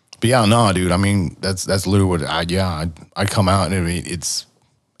dude. I mean, that's literally what I come out and it's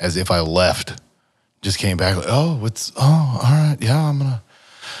as if I left, just came back. Like, all right, I'm gonna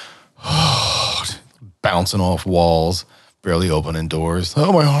bouncing off walls, barely opening doors.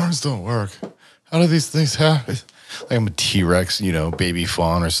 Oh, my arms don't work. How do these things happen? Like I'm a T-Rex, baby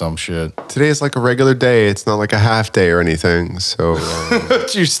fawn or some shit. Today is like a regular day. It's not like a half day or anything. So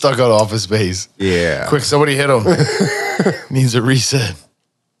you're stuck on Office Space. Yeah. Quick, somebody hit him. Needs a reset.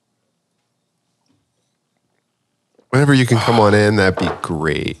 Whenever you can come on in, that'd be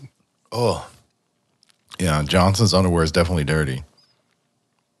great. Oh. Yeah, Johnson's underwear is definitely dirty.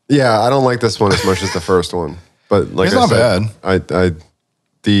 Yeah, I don't like this one as much as the first one. But like it's not bad.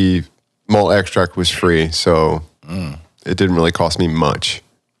 The malt extract was free, so it didn't really cost me much.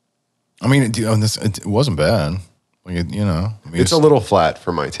 I mean, it wasn't bad. Like it's a little flat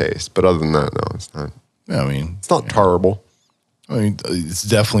for my taste, but other than that, no, it's not. Yeah, I mean, it's not terrible. I mean, it's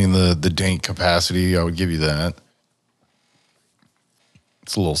definitely in the dank capacity. I would give you that.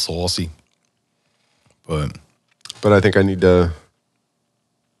 It's a little saucy, but I think I need to.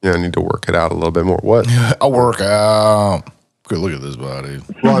 Yeah, I need to work it out a little bit more. What? I'll work out. Good, look at this body.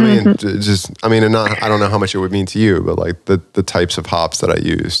 Well, I mean, and I don't know how much it would mean to you, but like the types of hops that I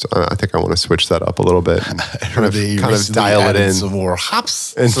used, I think I want to switch that up a little bit. kind of dial it in. Some more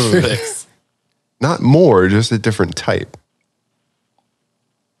hops. Not more, just a different type.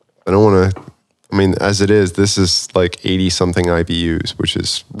 I don't want to. I mean, as it is, this is like 80 something IBUs, which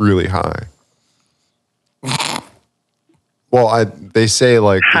is really high. Well, they say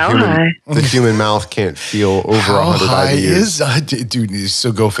like the human mouth can't feel over 100 IBUs. Dude,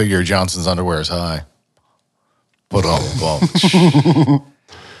 so go figure. Johnson's underwear is high. But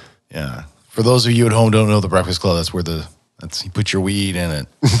yeah. For those of you at home who don't know the Breakfast Club, that's where you put your weed in it.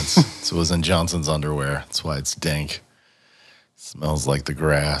 So it was in Johnson's underwear. That's why it's dank. It smells like the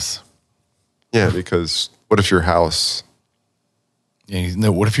grass. Yeah, because what if your house? Yeah,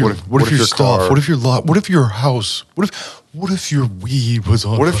 what if your stuff? Car? What if your lot? What if your house? What if your weed was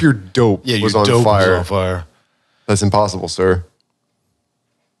on? What if your dope was on fire? That's impossible, sir.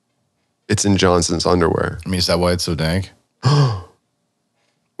 It's in Johnson's underwear. I mean, is that why it's so dank? He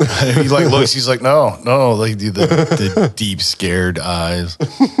looks. He's like, no, like the deep scared eyes,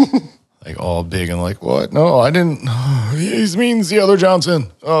 like all big and like, what? No, I didn't. He means the other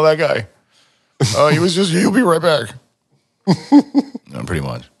Johnson. Oh, that guy. Oh, he'll be right back. No, pretty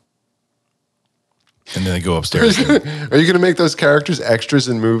much. And then they go upstairs. Are you going to make those characters extras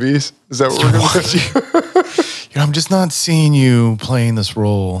in movies? Is that what we're going to do? I'm just not seeing you playing this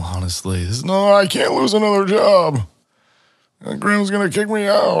role, honestly. No, I can't lose another job. Grim's going to kick me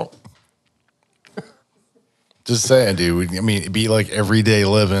out. Just saying, dude. I mean, it'd be like everyday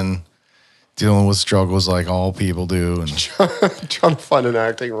living, dealing with struggles like all people do. And trying to find an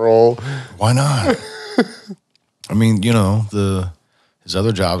acting role. Why not? I mean, his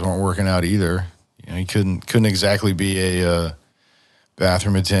other jobs weren't working out either. He couldn't exactly be a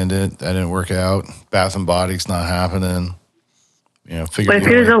bathroom attendant. That didn't work out. Bath and Body's not happening. But if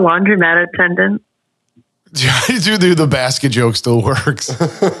he was a laundromat attendant, dude, the basket joke still works.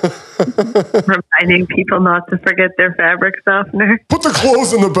 Reminding people not to forget their fabric softener. Put the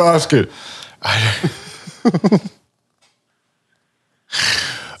clothes in the basket.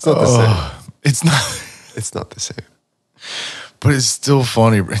 It's not the same. It's not. It's not the same. But it's still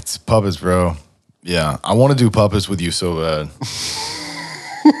funny. It's puppets, bro. Yeah, I want to do puppets with you so bad.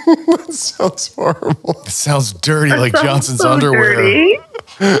 That sounds horrible. It sounds dirty, like Johnson's underwear. Dirty.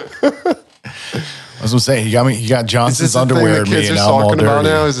 That's what I'm saying. He got Johnson's underwear. Is this the thing the kids are talking about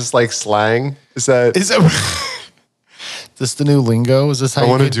now? Is this like slang? Is that this the new lingo? Is this how I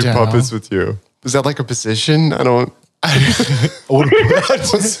you want to get do down? puppets with you? Is that like a position? I don't.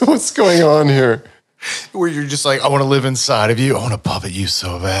 What's going on here? Where you're just like, I want to live inside of you. I want to puppet you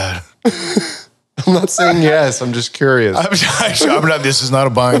so bad. I'm not saying yes. I'm just curious. I'm not. This is not a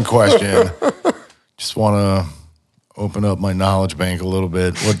buying question. Just want to open up my knowledge bank a little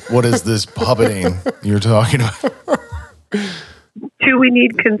bit. What is this puppeting you're talking about? Do we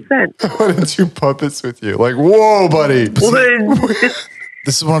need consent? I wanted 2 puppets with you. Like, whoa, buddy. Well, then,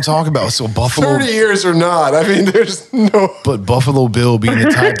 This is what I'm talking about. So Buffalo, 30 years or not. I mean, there's no. but Buffalo Bill being the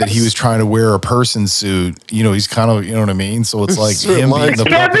type that he was trying to wear a person suit, you know, he's kind of, you know what I mean? So it's like him being the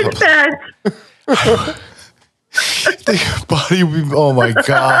Cabbage puppet. Patch. Body, oh my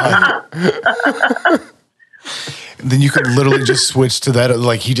God. And then you could literally just switch to that.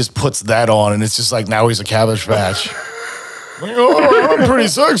 Like he just puts that on and it's just like now he's a Cabbage Patch. Like, oh, I'm pretty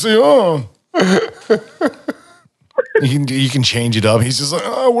sexy, huh? You can change it up. He's just like,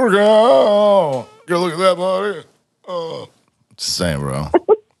 oh, work out. Go look at that body. Oh. Just saying, bro.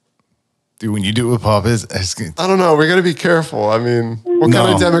 Dude, when you do it with puppets, I don't know. We got to be careful. I mean, what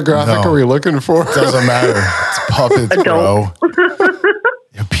kind of demographic are we looking for? Doesn't matter. It's puppets, bro.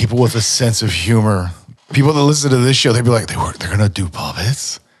 Yeah, people with a sense of humor. People that listen to this show, they'd be like, they're gonna do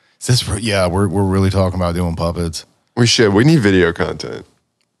puppets. Is this? Yeah, we're really talking about doing puppets. We should. We need video content.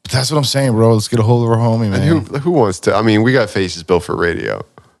 But that's what I'm saying, bro. Let's get a hold of our homie, man. And who wants to? I mean, we got faces built for radio.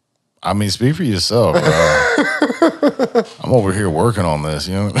 I mean, speak for yourself, bro. I'm over here working on this,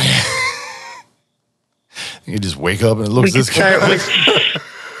 you know what I mean? You just wake up and it looks this good.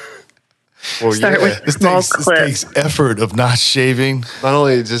 Well, Start with small This takes effort of not shaving. not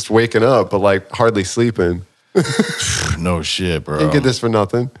only just waking up, but like hardly sleeping. No shit, bro. Can't get this for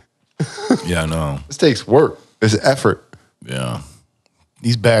nothing. Yeah, I know. This takes work. It's effort. Yeah.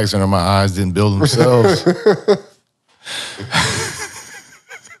 These bags under my eyes didn't build themselves.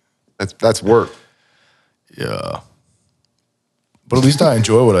 That's work. Yeah. But at least I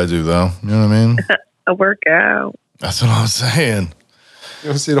enjoy what I do, though. You know what I mean? A workout. That's what I'm saying. You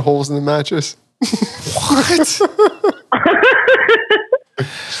don't see the holes in the mattress? What?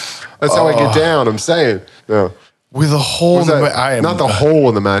 That's how I get down. I'm saying. No. With a hole in the I am not the hole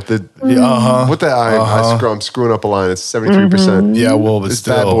in the mat. What the I'm screwing up a line. It's 73%. Yeah, well, but It's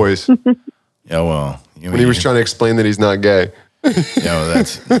still. Bad Boys. Yeah, well. When he was trying to explain that he's not gay. Yeah, well,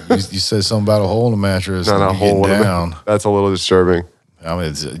 you said something about a hole in the mattress. Not a hole in the down. That's a little disturbing. I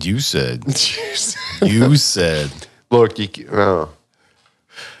mean, you said. You said. Look,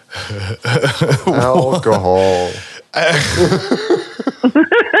 alcohol. I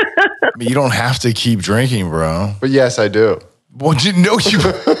mean, you don't have to keep drinking, bro. But yes, I do. Well, you know you.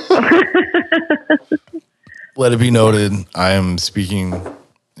 Let it be noted, I am speaking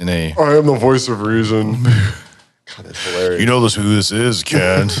in a. I am the voice of reason. God, that's hilarious. You know who this is,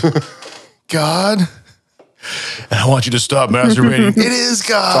 Ken. God. And I want you to stop masturbating. It is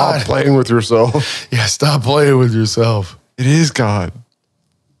God. Stop playing with yourself. Yeah, stop playing with yourself. It is God.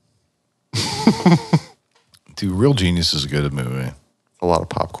 Dude, Real Genius is a good movie. A lot of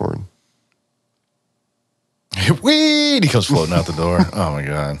popcorn. Weed! He comes floating out the door. Oh my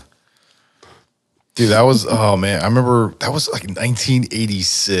God. Dude, that was, oh man, I remember that was like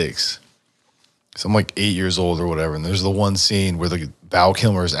 1986. So I'm like 8 years old or whatever. And there's the one scene where the Val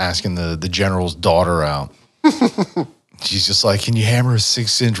Kilmer is asking the general's daughter out. She's just like, can you hammer a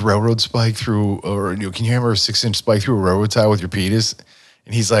 6-inch railroad spike through, or can you hammer a 6-inch spike through a railroad tie with your penis?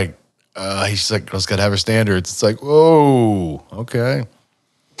 And he's like, girl's got to have her standards. It's like, whoa, okay.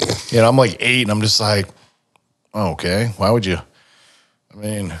 Yeah, I'm like 8, and I'm just like, oh, okay. Why would you? I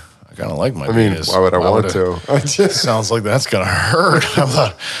mean, I kind of like my penis. Why would I want to? Sounds like that's going to hurt. I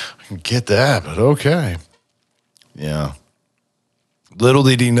thought, I can get that, but okay. Yeah. Little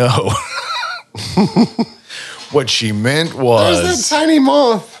did he know. What she meant was... There's that tiny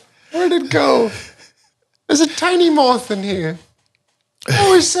moth. Where'd it go? There's a tiny moth in here.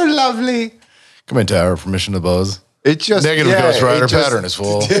 Oh, it's so lovely. Come in, Tower. Permission to buzz. It just... Negative Ghost Rider pattern is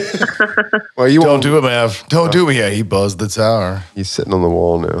full. Well, you Don't do it, Mav. Don't do it. Yeah, he buzzed the tower. He's sitting on the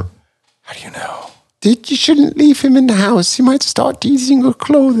wall now. How do you know? You shouldn't leave him in the house. He might start teasing your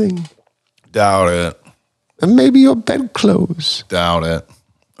clothing. Doubt it. And maybe your bedclothes. Doubt it.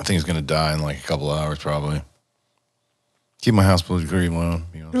 I think he's going to die in like a couple hours, probably. Keep my house blue green alone.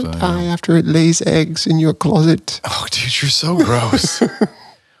 You know what I'm saying? Die after it lays eggs in your closet. Oh, dude, you're so gross.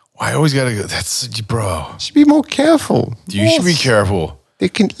 Why I always got to go? That's, bro. You should be more careful. You should be careful. They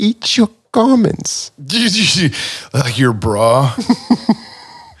can eat your garments. Like your bra.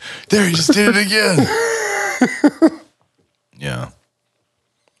 There, he just did it again. Yeah.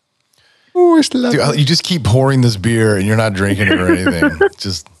 Oh, it's lovely. Dude, you just keep pouring this beer and you're not drinking it or anything.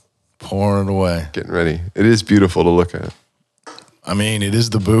 Just pouring it away. Getting ready. It is beautiful to look at. I mean, it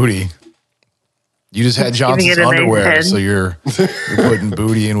is the booty. You just had Giving Johnson's it a nice underwear, head. so you're putting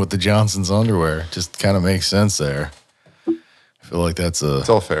booty in with the Johnson's underwear. Just kind of makes sense there. I feel like It's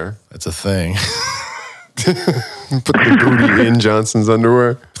all fair. that's a thing. Put the booty in Johnson's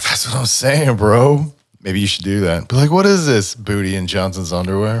underwear. That's what I'm saying, bro. Maybe you should do that. Be like, what is this? Booty in Johnson's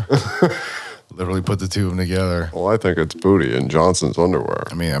underwear? Literally put the two of them together. Well, I think it's booty in Johnson's underwear.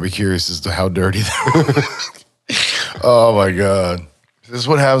 I mean, I'd be curious as to how dirty that was. Oh, my God. This is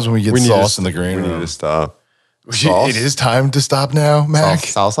what happens when we get sauce in the green room. We room. need to stop. Sauce? It is time to stop now, Mac.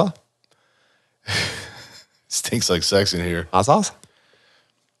 Salsa? Stinks like sex in here. Hot sauce?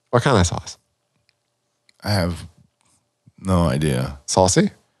 What kind of sauce? I have no idea.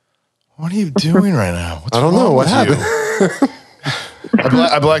 Saucy? What are you doing right now? What's I don't know. wrong What with happened? you?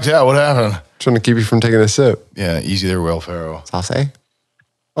 I blacked out. What happened? Trying to keep you from taking a sip. Yeah, easy there, Will Ferrell. Sauce?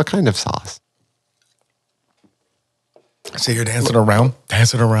 What kind of sauce? So you're dancing around.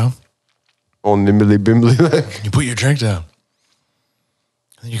 Oh, nimbly bimbly leg. You put your drink down.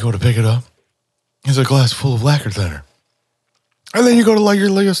 And you go to pick it up. There's a glass full of lacquer thinner. And then you go to light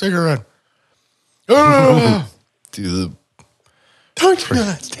your cigarette. Dude, Don't do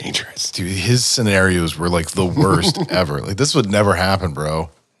that. It's dangerous. dude, his scenarios were like the worst ever. Like this would never happen, bro.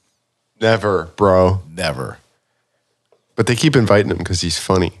 Never, bro. Never. But they keep inviting him because he's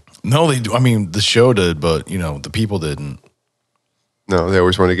funny. No, they do. I mean, the show did, but you know, the people didn't. No, they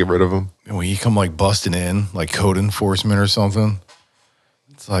always want to get rid of him. And when you come like busting in, like code enforcement or something,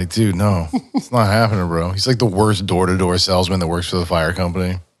 it's like, dude, no, it's not happening, bro. He's like the worst door-to-door salesman that works for the fire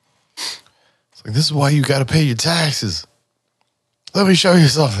company. It's like, this is why you got to pay your taxes. Let me show you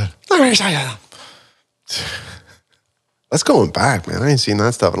something. That's going back, man. I ain't seen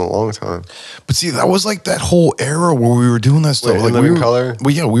that stuff in a long time. But see, that was like that whole era where we were doing that stuff. Wait, like In Living we were, Color?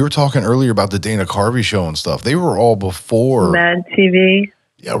 Well, yeah, we were talking earlier about the Dana Carvey show and stuff. They were all before. Mad TV.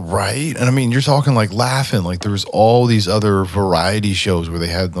 Yeah, right. And I mean, you're talking like Laughing. Like there was all these other variety shows where they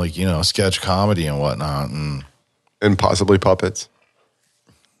had like, you know, sketch comedy and whatnot. And possibly puppets.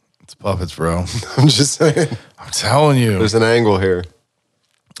 it's puppets, bro. I'm just saying. I'm telling you. There's an angle here.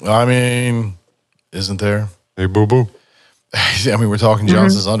 I mean, isn't there? Hey, boo-boo. I mean, we're talking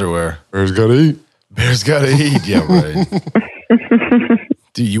Johnson's underwear. Bears gotta eat. Bears gotta eat. Yeah, right.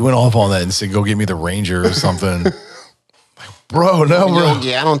 Dude, you went off on that and said, go get me the Ranger or something. Bro, no, bro.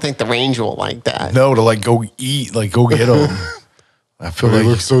 Yeah, I don't think the Ranger will like that. No, to like go eat, like go get them. I feel They like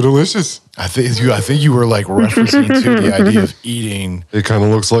look so delicious. I think you were like referencing to the idea of eating. It kind of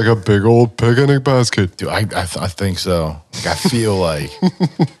looks like a big old picnic basket. Dude, I think so. Like, I feel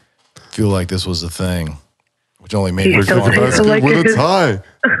like this was the thing, which only made me He's so fun. tastes like with it a is. tie.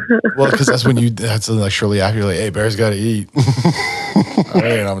 Well, because that's when that's like shortly after you're like, hey, bears got to eat. All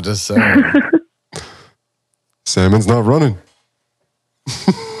right, I'm just saying. Salmon's not running.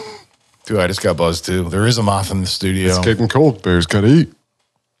 Dude, I just got buzzed too. There is a moth in the studio. It's getting cold. Bears gotta eat.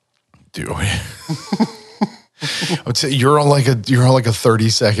 Dude, I'm telling you, you're on like a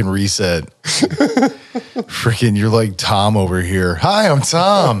 30-second reset. Freaking, you're like Tom over here. Hi, I'm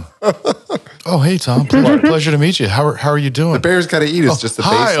Tom. Oh, hey Tom. Pleasure to meet you. How are you doing? The Bears gotta eat is just the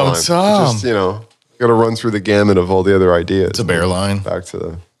hi, baseline. I'm Tom. Just, you know, gotta run through the gamut of all the other ideas. It's a bear line. Back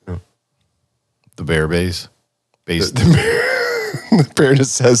to The bear base. the bare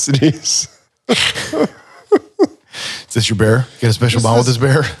necessities. Is this your bear? You got a special bond with this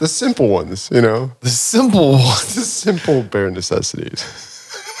bear? The simple ones, you know. The simple ones. The simple bare necessities.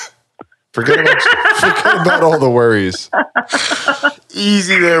 Forget about all the worries.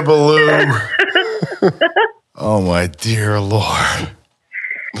 Easy there, Baloo. Oh my dear Lord.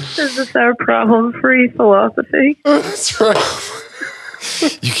 This is our problem-free philosophy. That's right.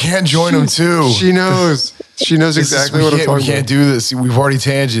 You can't join them too. She knows. She knows exactly what I'm talking We can't about. do this. We've already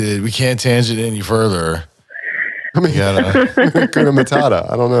tangented. We can't tangent any further. I mean, Kuna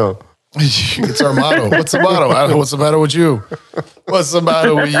Matata. I don't know. It's our motto. What's the motto? I don't know. What's the matter with you? What's the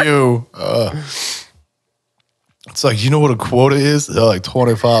matter with you? It's like, you know what a quota is? They're like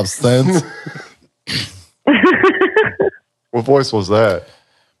 25 cents. What voice was that?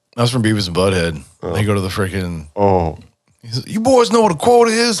 That was from Beavis and Butthead. They go to the freaking. Oh. He says, you boys know what a quota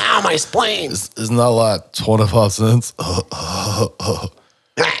is? How am I explain? It's not like 25 cents.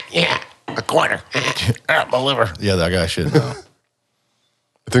 Yeah, a quarter. My liver. Yeah, that guy should know.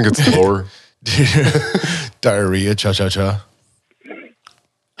 I think it's lower. Diarrhea, cha-cha-cha.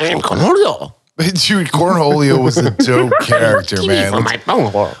 I am Cornholio. Dude, Cornholio was a dope character, man. From my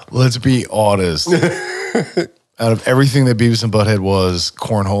bunghole. Let's be honest. Out of everything that Beavis and Butthead was,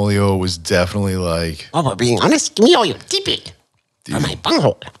 Cornholio was definitely like Oh, but being honest, give me all your tippy. From my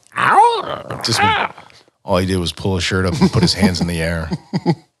bunghole. Ow. just all he did was pull his shirt up and put his hands in the air.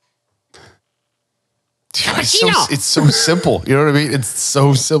 it's so simple. You know what I mean? It's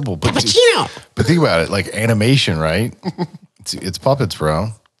so simple. But think about it, like animation, right? It's puppets, bro.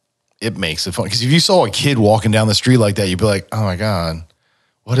 It makes it fun. Because if you saw a kid walking down the street like that, you'd be like, oh my God,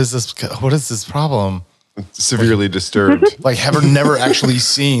 what is this? What is this problem? Severely disturbed. Like, have never actually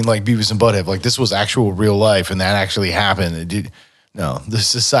seen like Beavis and Butthead. Like, this was actual real life and that actually happened. No, the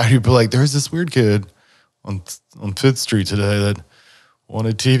society would be like, there's this weird kid on 5th Street today that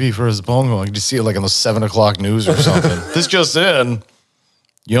wanted TV for his bunghole. I could just see it like on the 7 o'clock news or something. This just in.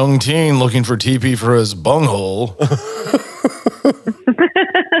 Young teen looking for TP for his bunghole.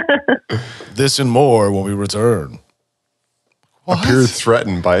 This and more when we return. What? Appear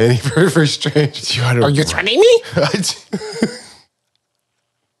threatened by any very, very strange. Are you threatening me?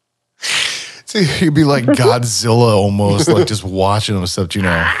 He'd be like Godzilla almost, like just watching him, except,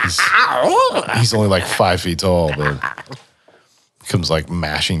 he's only like 5 feet tall, but comes like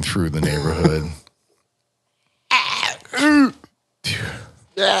mashing through the neighborhood.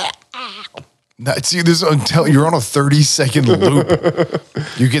 See, this you're on a 30-second loop.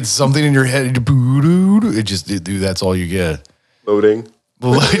 You get something in your head, it just that's all you get. Loading.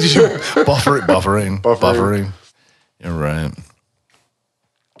 Buffering. You're right.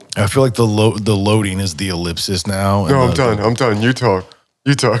 I feel like the loading is the ellipsis now. No, I'm done. You talk.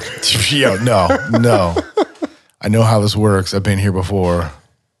 Yeah, no. I know how this works. I've been here before.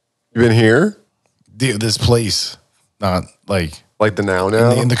 You been here? This place, not like the now.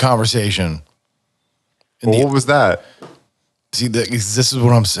 In the conversation. What was that? See, this is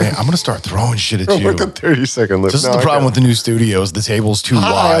what I'm saying. I'm going to start throwing shit at you. Like a 30-second lip. This is the problem with the new studios. The table's too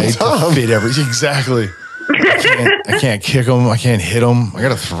wide to fit everything. Exactly. I can't kick them. I can't hit them. I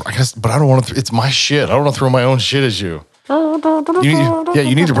gotta, but I don't want to. It's my shit. I don't want to throw my own shit at you.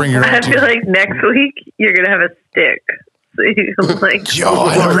 You need to bring your own. I feel like next week you're gonna have a stick. So you can like. Yo,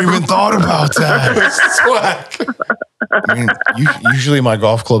 I never even thought about that. I mean, usually my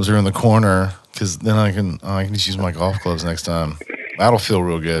golf clubs are in the corner because then I can just use my golf clubs next time. That'll feel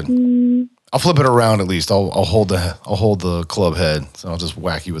real good. I'll flip it around at least. I'll hold the club head, so I'll just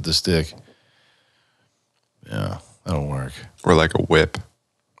whack you with the stick. Yeah, that'll work. Or like a whip.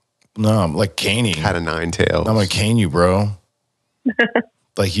 No, I'm like caning. Had a 9 tails. I'm gonna cane you, bro.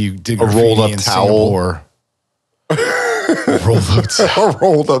 Like you did a rolled up towel. A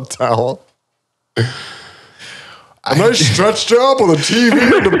rolled up towel. A nice stretch job on the TV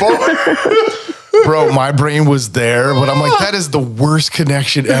in the bar. Bro, my brain was there, but I'm like, that is the worst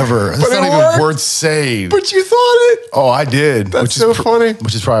connection ever. That's not even worth saying. But you thought it. Oh, I did. That's so funny.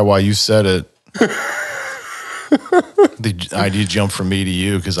 Which is probably why you said it. The idea jumped from me to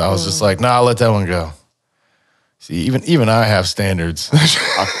you because I was just like, nah, I'll let that one go. See, even I have standards.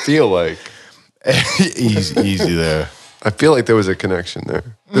 I feel like easy there. I feel like there was a connection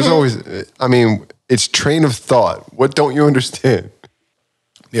there. There's always, I mean, it's train of thought. What don't you understand?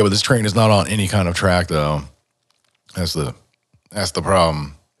 Yeah, but this train is not on any kind of track though. That's the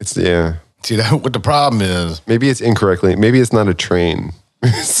problem. See that what the problem is? Maybe it's incorrectly. Maybe it's not a train.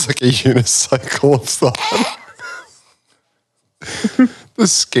 It's like a unicycle of thought. The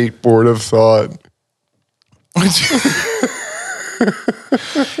skateboard of thought.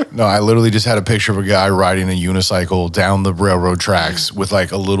 No, I literally just had a picture of a guy riding a unicycle down the railroad tracks with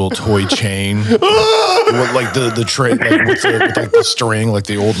like a little toy chain, with like the train, like with like the string, like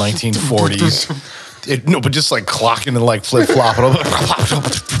the old 1940s. No, but just like clocking and like flip flopping,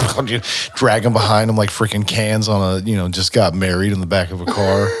 dragging behind him like freaking cans on a just got married in the back of a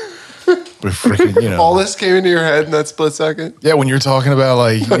car. With freaking, all this came into your head in that split second. Yeah, when you're talking about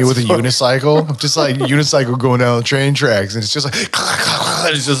like with a unicycle, just like unicycle going down the train tracks, and it's just like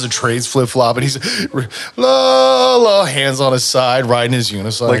it's just the trains flip flop, and he's la hands on his side riding his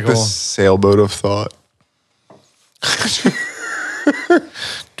unicycle, like the sailboat of thought.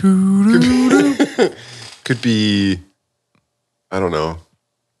 Could be, I don't know,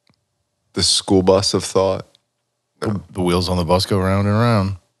 the school bus of thought. No. The wheels on the bus go round and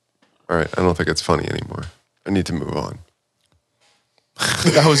round. All right, I don't think it's funny anymore. I need to move on.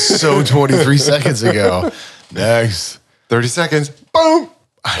 That was so 23 seconds ago. Next. 30 seconds. Boom.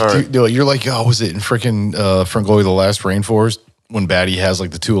 You're like, was it in freaking Frangoli, the Last Rainforest, when Batty has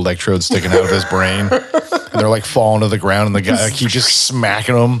like the 2 electrodes sticking out of his brain, and they're like falling to the ground, and the guy keeps just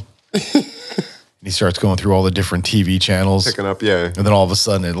smacking them. And he starts going through all the different TV channels. Picking up, yeah. And then all of a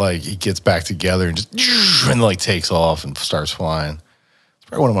sudden, he gets back together and just and like takes off and starts flying.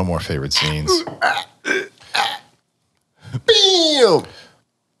 Probably one of my more favorite scenes. Bam!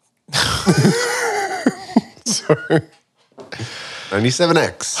 Sorry.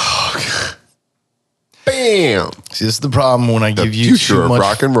 97X. Oh, God. Bam! Damn. See, this is the problem when I The give you future too of much.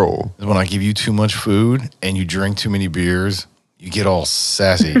 rock and roll. When I give you too much food and you drink too many beers, you get all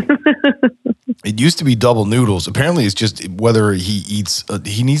sassy. It used to be double noodles. Apparently, it's just whether he eats.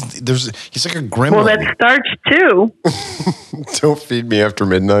 He's like a gremlin. Well, that's starch too. Don't feed me after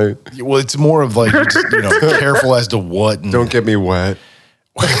midnight. Well, it's more of like, just, careful as to what. And, Don't get me wet.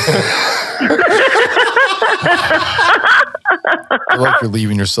 I feel like you're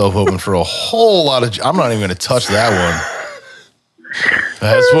leaving yourself open for a whole lot of. I'm not even going to touch that one.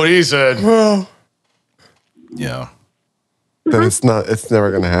 That's what he said. Well, Yeah. then it's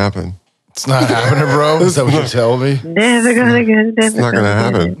never going to happen. It's not happening, bro. Is that what you're telling me? Never gonna get it. It's not going to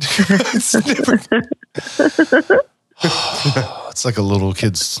happen. It's like a little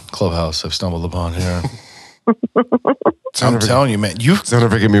kid's clubhouse I've stumbled upon here. I'm telling you, man. Don't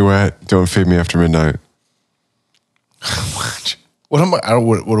ever get me wet. Don't feed me after midnight. What am I?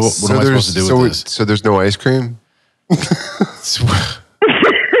 What am I supposed to do with this? So there's no ice cream? So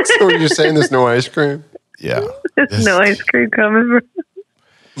you're saying there's no ice cream? Yeah. There's no ice cream coming.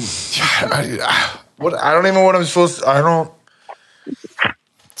 I don't even know what I'm supposed to.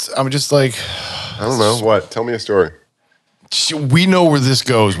 I'm just like. I don't know. What? Tell me a story. We know where this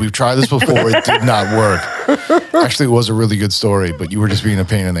goes. We've tried this before. It did not work. Actually, it was a really good story, but you were just being a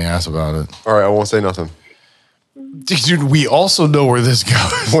pain in the ass about it. All right, I won't say nothing. Dude, we also know where this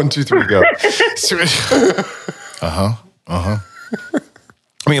goes. 1, 2, 3, go. I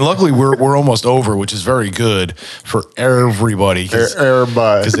mean, luckily we're almost over, which is very good for everybody.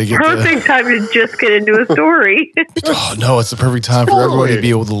 Everybody. Because they get Perfect time to just get into a story. Oh no, it's the perfect time for everybody to be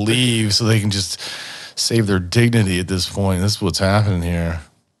able to leave, so they can just save their dignity at this point. This is what's happening here.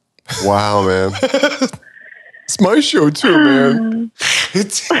 Wow, man. It's my show too, man.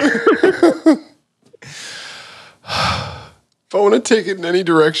 If I want to take it in any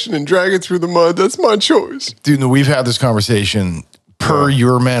direction and drag it through the mud, that's my choice. Dude, no, we've had this conversation. Per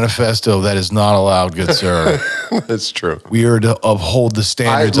your manifesto, that is not allowed, good sir. That's true. We are to uphold the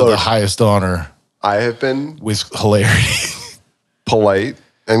standards of the highest honor I have been with hilarity. polite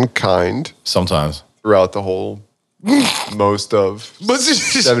and kind Sometimes. throughout the whole most of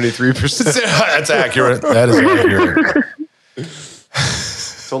 73%. That's accurate. That is accurate.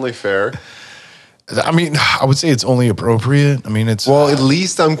 It's only fair. I mean, I would say it's only appropriate. I mean, it's Well, at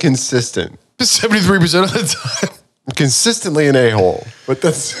least I'm consistent. 73% of the time. I'm consistently an a-hole, but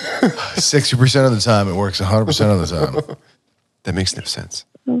that's 60% of the time, it works 100% of the time. that makes no sense.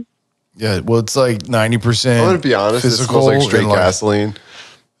 Yeah, well, it's like 90%. I'm gonna be honest. It smells like straight gasoline.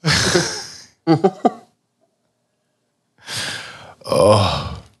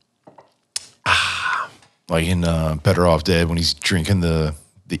 Like in Better Off Dead when he's drinking the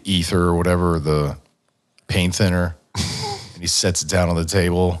ether or whatever, the pain thinner, and he sets it down on the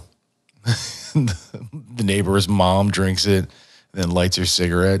table. The neighbor's mom drinks it and then lights her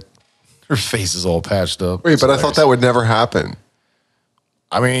cigarette. Her face is all patched up. Wait, It's but I hilarious. thought that would never happen.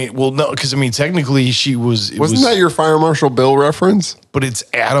 I mean, well, no, because I mean, technically, she was. Wasn't that your Fire Marshal Bill reference? But it's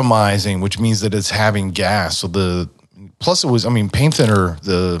atomizing, which means that it's having gas. So plus it was. I mean, paint thinner.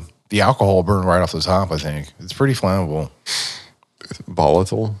 The alcohol burned right off the top. I think it's pretty flammable.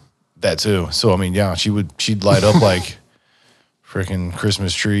 Volatile. That too. So I mean, yeah, she'd light up like freaking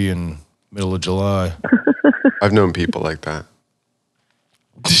Christmas tree in middle of July. I've known people like that.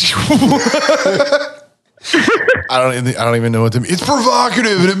 I don't even know what to mean. It's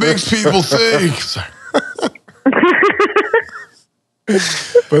provocative and it makes people think. Sorry.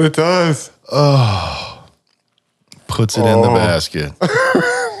 But it does. Puts it in the basket.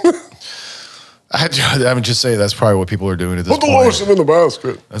 I would just say that's probably what people are doing at this Put the point. lotion in the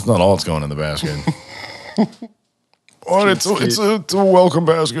basket. That's not all that's going in the basket. Oh, it's a welcome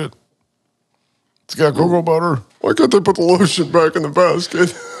basket. It's got cocoa butter. Why can't they put the lotion back in the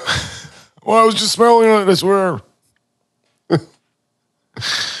basket? Well, I was just smelling it, I swear.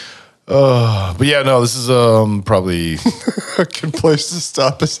 But yeah, no, this is probably A good place to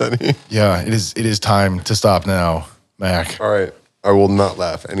stop us, any. yeah, it is time to stop now, Mac. All right. I will not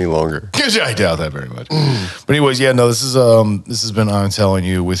laugh any longer. I doubt that very much. But anyways, yeah, no, this has been I'm Telling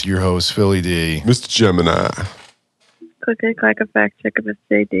You with your host, Philly D. Mr. Gemini. Click a fact check of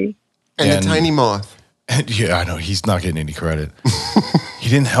missjd. And And- the tiny moth. And yeah, I know he's not getting any credit. He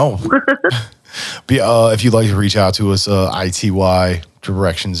didn't help. But if you'd like to reach out to us, ITY,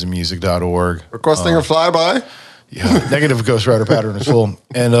 directionsandmusic.org. Requesting a flyby? Yeah, negative ghostwriter pattern is full.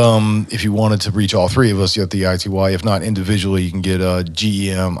 And if you wanted to reach all three of us, you have the ITY. If not individually, you can get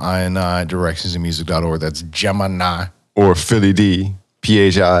GEMINI, directionsandmusic.org. That's Gemini. Or Philly D,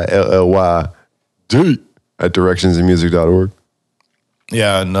 PHILLY D, at directionsandmusic.org.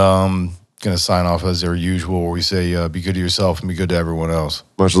 Yeah, and going to sign off as our usual, where we say, be good to yourself and be good to everyone else.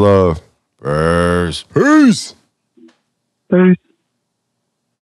 Much love. Peace. Peace. Peace.